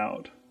send it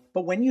out.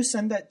 But when you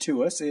send that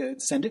to us,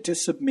 send it to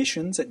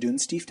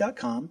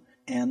submissions@dunesteef.com.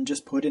 And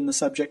just put in the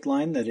subject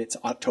line that it's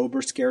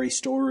October Scary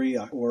Story,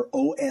 or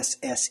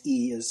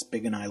OSSE, as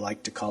Big and I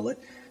like to call it.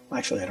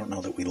 Actually, I don't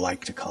know that we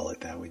like to call it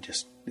that.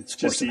 It's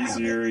just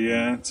easier,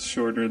 yeah. It's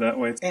shorter that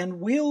way.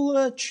 And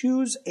we'll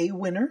choose a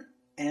winner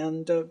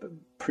and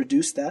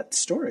produce that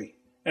story.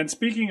 And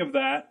speaking of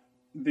that,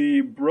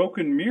 the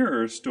Broken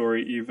Mirror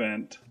story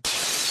event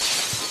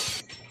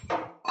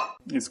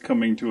is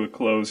coming to a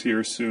close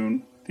here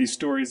soon. These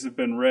stories have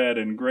been read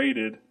and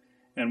graded.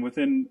 And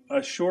within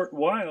a short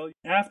while,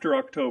 after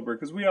October,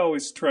 because we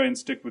always try and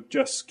stick with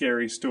just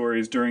scary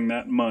stories during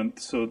that month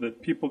so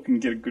that people can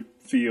get a good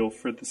feel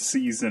for the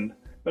season.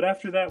 But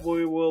after that,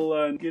 we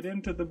will get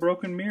into the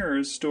Broken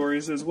Mirrors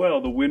stories as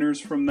well, the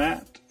winners from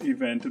that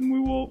event, and we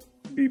will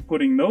be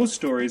putting those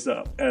stories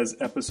up as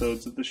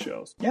episodes of the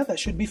show. Yeah, that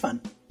should be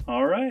fun.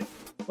 All right.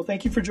 Well,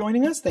 thank you for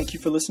joining us. Thank you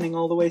for listening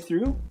all the way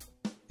through.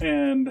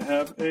 And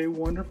have a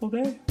wonderful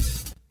day.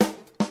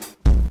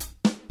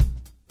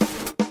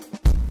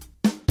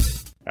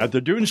 At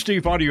the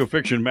Dunesteef Audio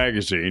Fiction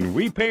Magazine,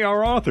 we pay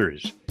our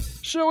authors.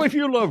 So if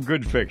you love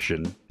good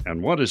fiction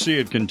and want to see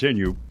it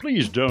continue,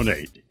 please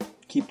donate.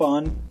 Keep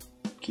on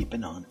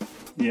keeping on.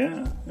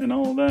 Yeah, and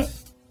all that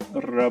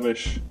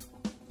rubbish.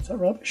 Is that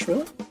rubbish,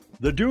 really?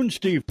 The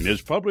Dunesteef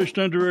is published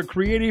under a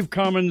Creative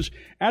Commons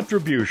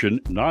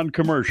Attribution,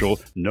 Non-Commercial,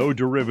 No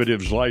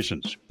Derivatives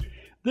license.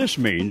 This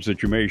means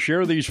that you may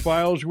share these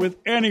files with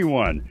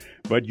anyone,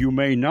 but you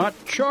may not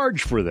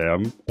charge for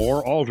them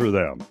or alter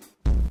them.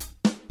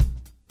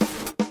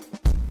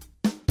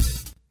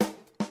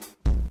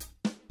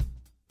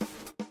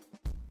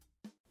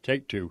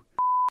 Take 2.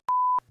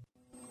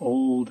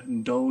 Old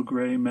and dull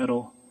gray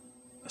metal.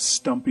 A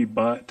stumpy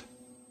butt.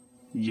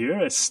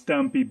 You're a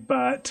stumpy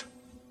butt.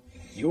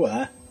 You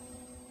are.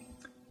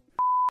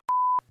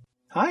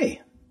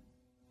 Hi.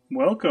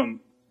 Welcome.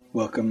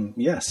 Welcome,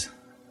 yes.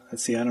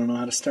 Let's see, I don't know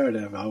how to start.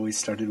 I've always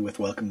started with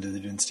welcome to the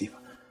Dunesteef.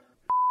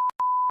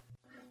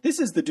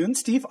 This is the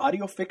Dunesteef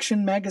Audio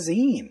Fiction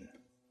Magazine.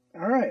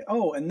 All right.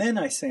 Oh, and then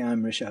I say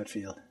I'm Rish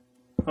Outfield.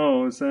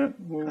 Oh, is that?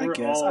 Well, I we're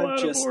guess all I've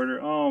out just of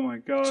order. Oh my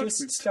gosh.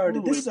 Just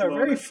started. This is our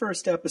very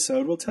first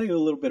episode. We'll tell you a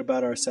little bit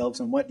about ourselves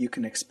and what you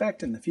can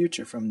expect in the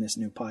future from this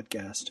new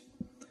podcast.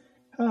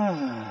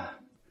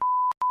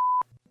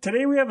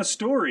 Today we have a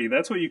story.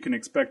 That's what you can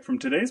expect from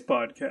today's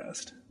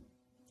podcast.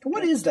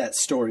 What is that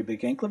story,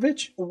 Big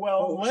Anklevich?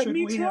 Well, let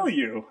me tell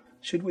you.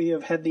 Should we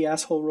have had the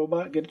asshole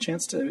robot get a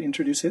chance to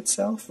introduce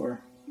itself,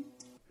 or?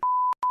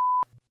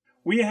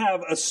 We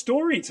have a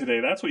story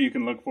today. That's what you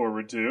can look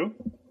forward to.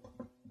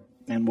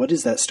 And what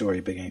is that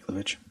story, Big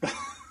Anklevich?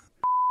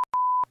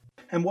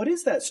 And what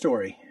is that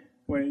story,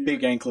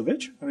 Big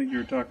Anklevich? I think you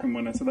were talking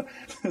when I said that.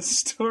 The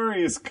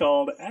story is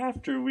called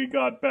After We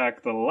Got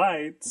Back the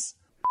Lights.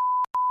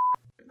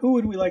 Who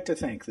would we like to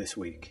thank this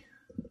week?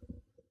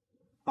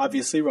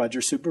 Obviously, Roger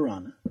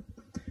Superana.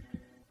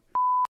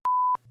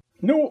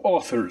 No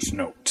author's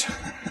note.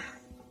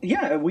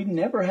 Yeah, we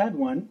never had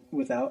one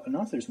without an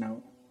author's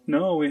note.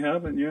 No, we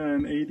haven't. Yeah,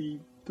 in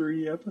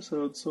 83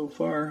 episodes so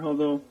far.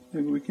 Although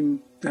maybe we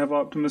can have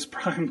Optimus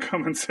Prime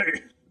come and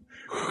say,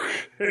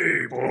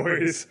 "Hey,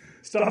 boys,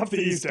 stop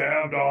these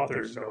damned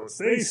author's notes.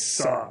 They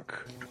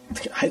suck."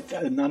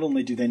 Not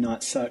only do they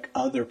not suck,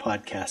 other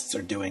podcasts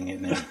are doing it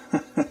now.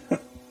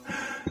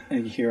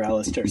 And you hear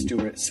Alistair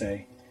Stewart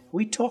say,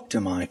 "We talked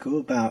to Michael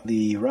about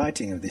the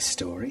writing of this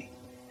story,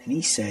 and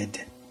he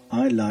said,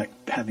 I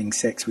like having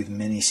sex with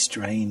many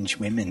strange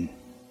women.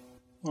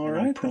 All and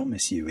right, I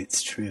promise you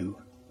it's true."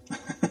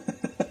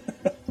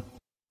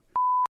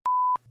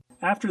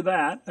 After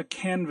that, a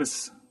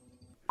canvasback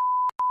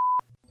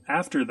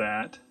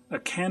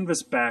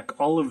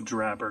olive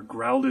drabber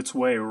growled its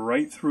way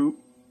right through.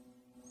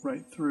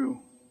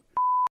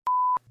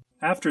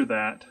 After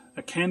that,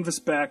 a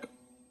canvasback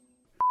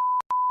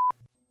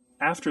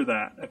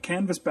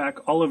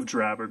olive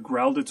drabber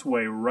growled its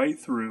way right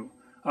through,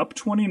 up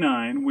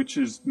 29, which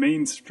is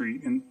Main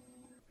Street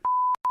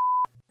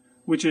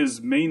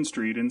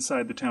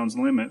inside the town's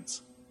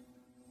limits.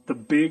 The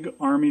big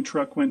army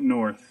truck went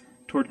north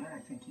toward. I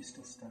think you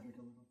still stuttered a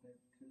little bit.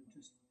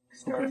 Just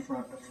start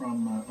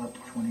from up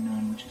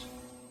 29, which is.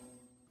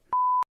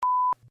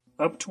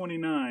 Up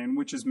 29,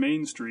 which is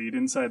Main Street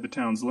inside the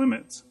town's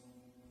limits.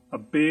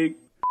 The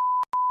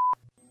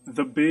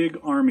big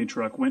army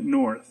truck went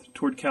north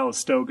toward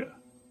Calistoga.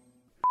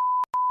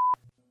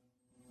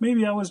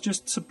 Maybe I was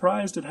just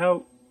surprised at just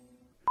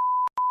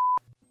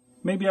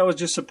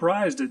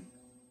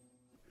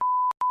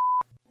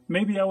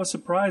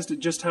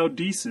how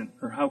decent,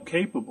 or how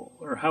capable,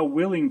 or how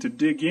willing to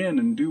dig in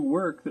and do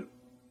work that.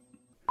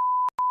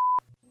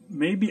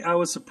 Maybe I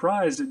was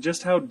surprised at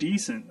just how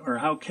decent, or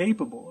how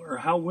capable, or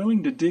how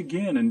willing to dig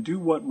in and do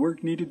what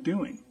work needed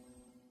doing.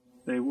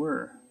 They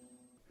were.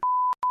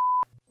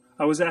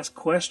 I was asked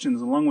questions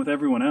along with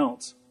everyone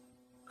else,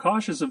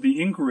 cautious of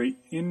the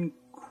inquiries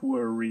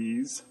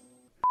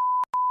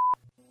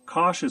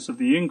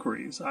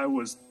I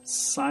was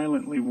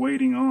silently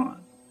waiting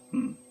on.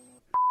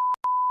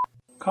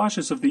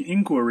 Cautious of the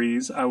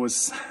inquiries I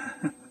was...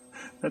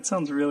 That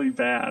sounds really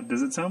bad.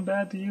 Does it sound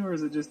bad to you, or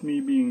is it just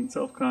me being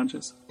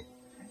self-conscious?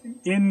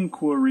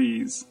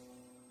 Inquiries.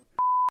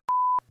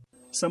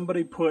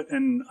 Somebody put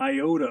an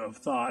iota of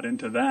thought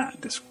into that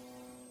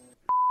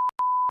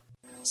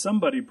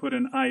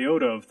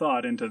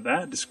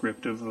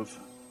descriptive of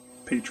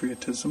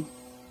patriotism.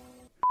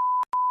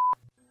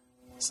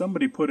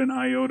 Somebody put an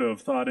iota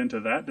of thought into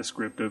that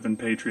descriptive and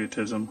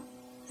patriotism,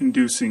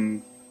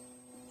 inducing...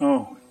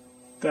 Oh,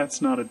 that's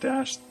not a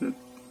dash, that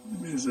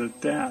is a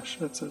dash.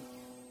 That's a...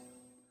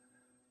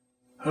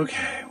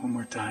 Okay, one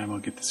more time, I'll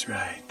get this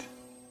right.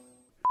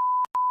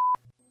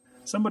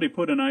 Somebody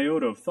put an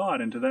iota of thought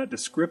into that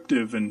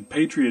descriptive and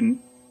patriot...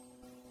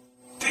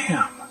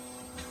 Damn.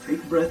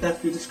 Take a breath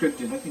after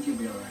descriptive. I think you'll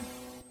be all right.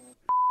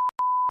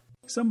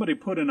 Somebody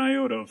put an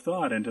iota of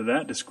thought into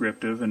that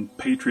descriptive and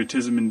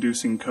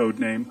patriotism-inducing code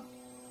name.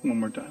 One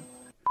more time.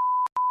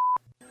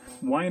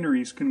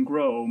 Wineries can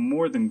grow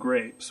more than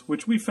grapes,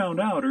 which we found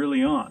out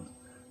early on,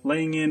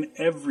 laying in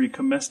every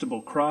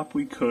comestible crop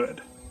we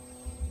could.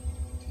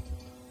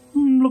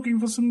 Looking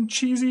for some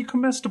cheesy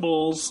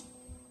comestibles.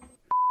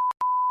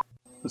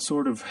 The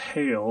sort of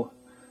hail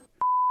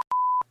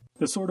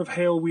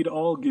we'd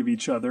all give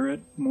each other at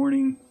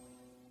morning.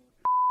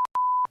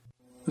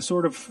 The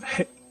sort of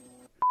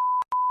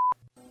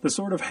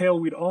hail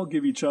we'd all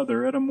give each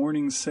other at a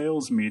morning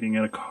sales meeting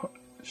at a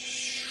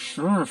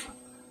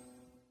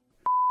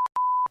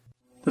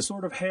The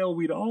sort of hail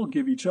we'd all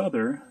give each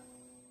other.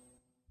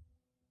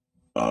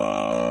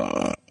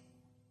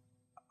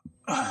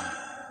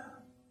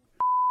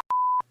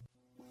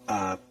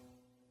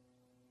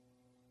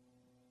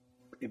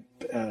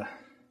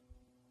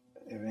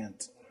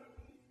 Event.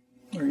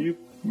 Are you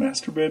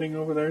masturbating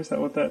over there? Is that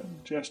what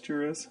that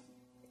gesture is?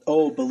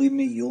 Oh, believe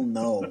me, you'll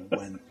know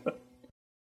when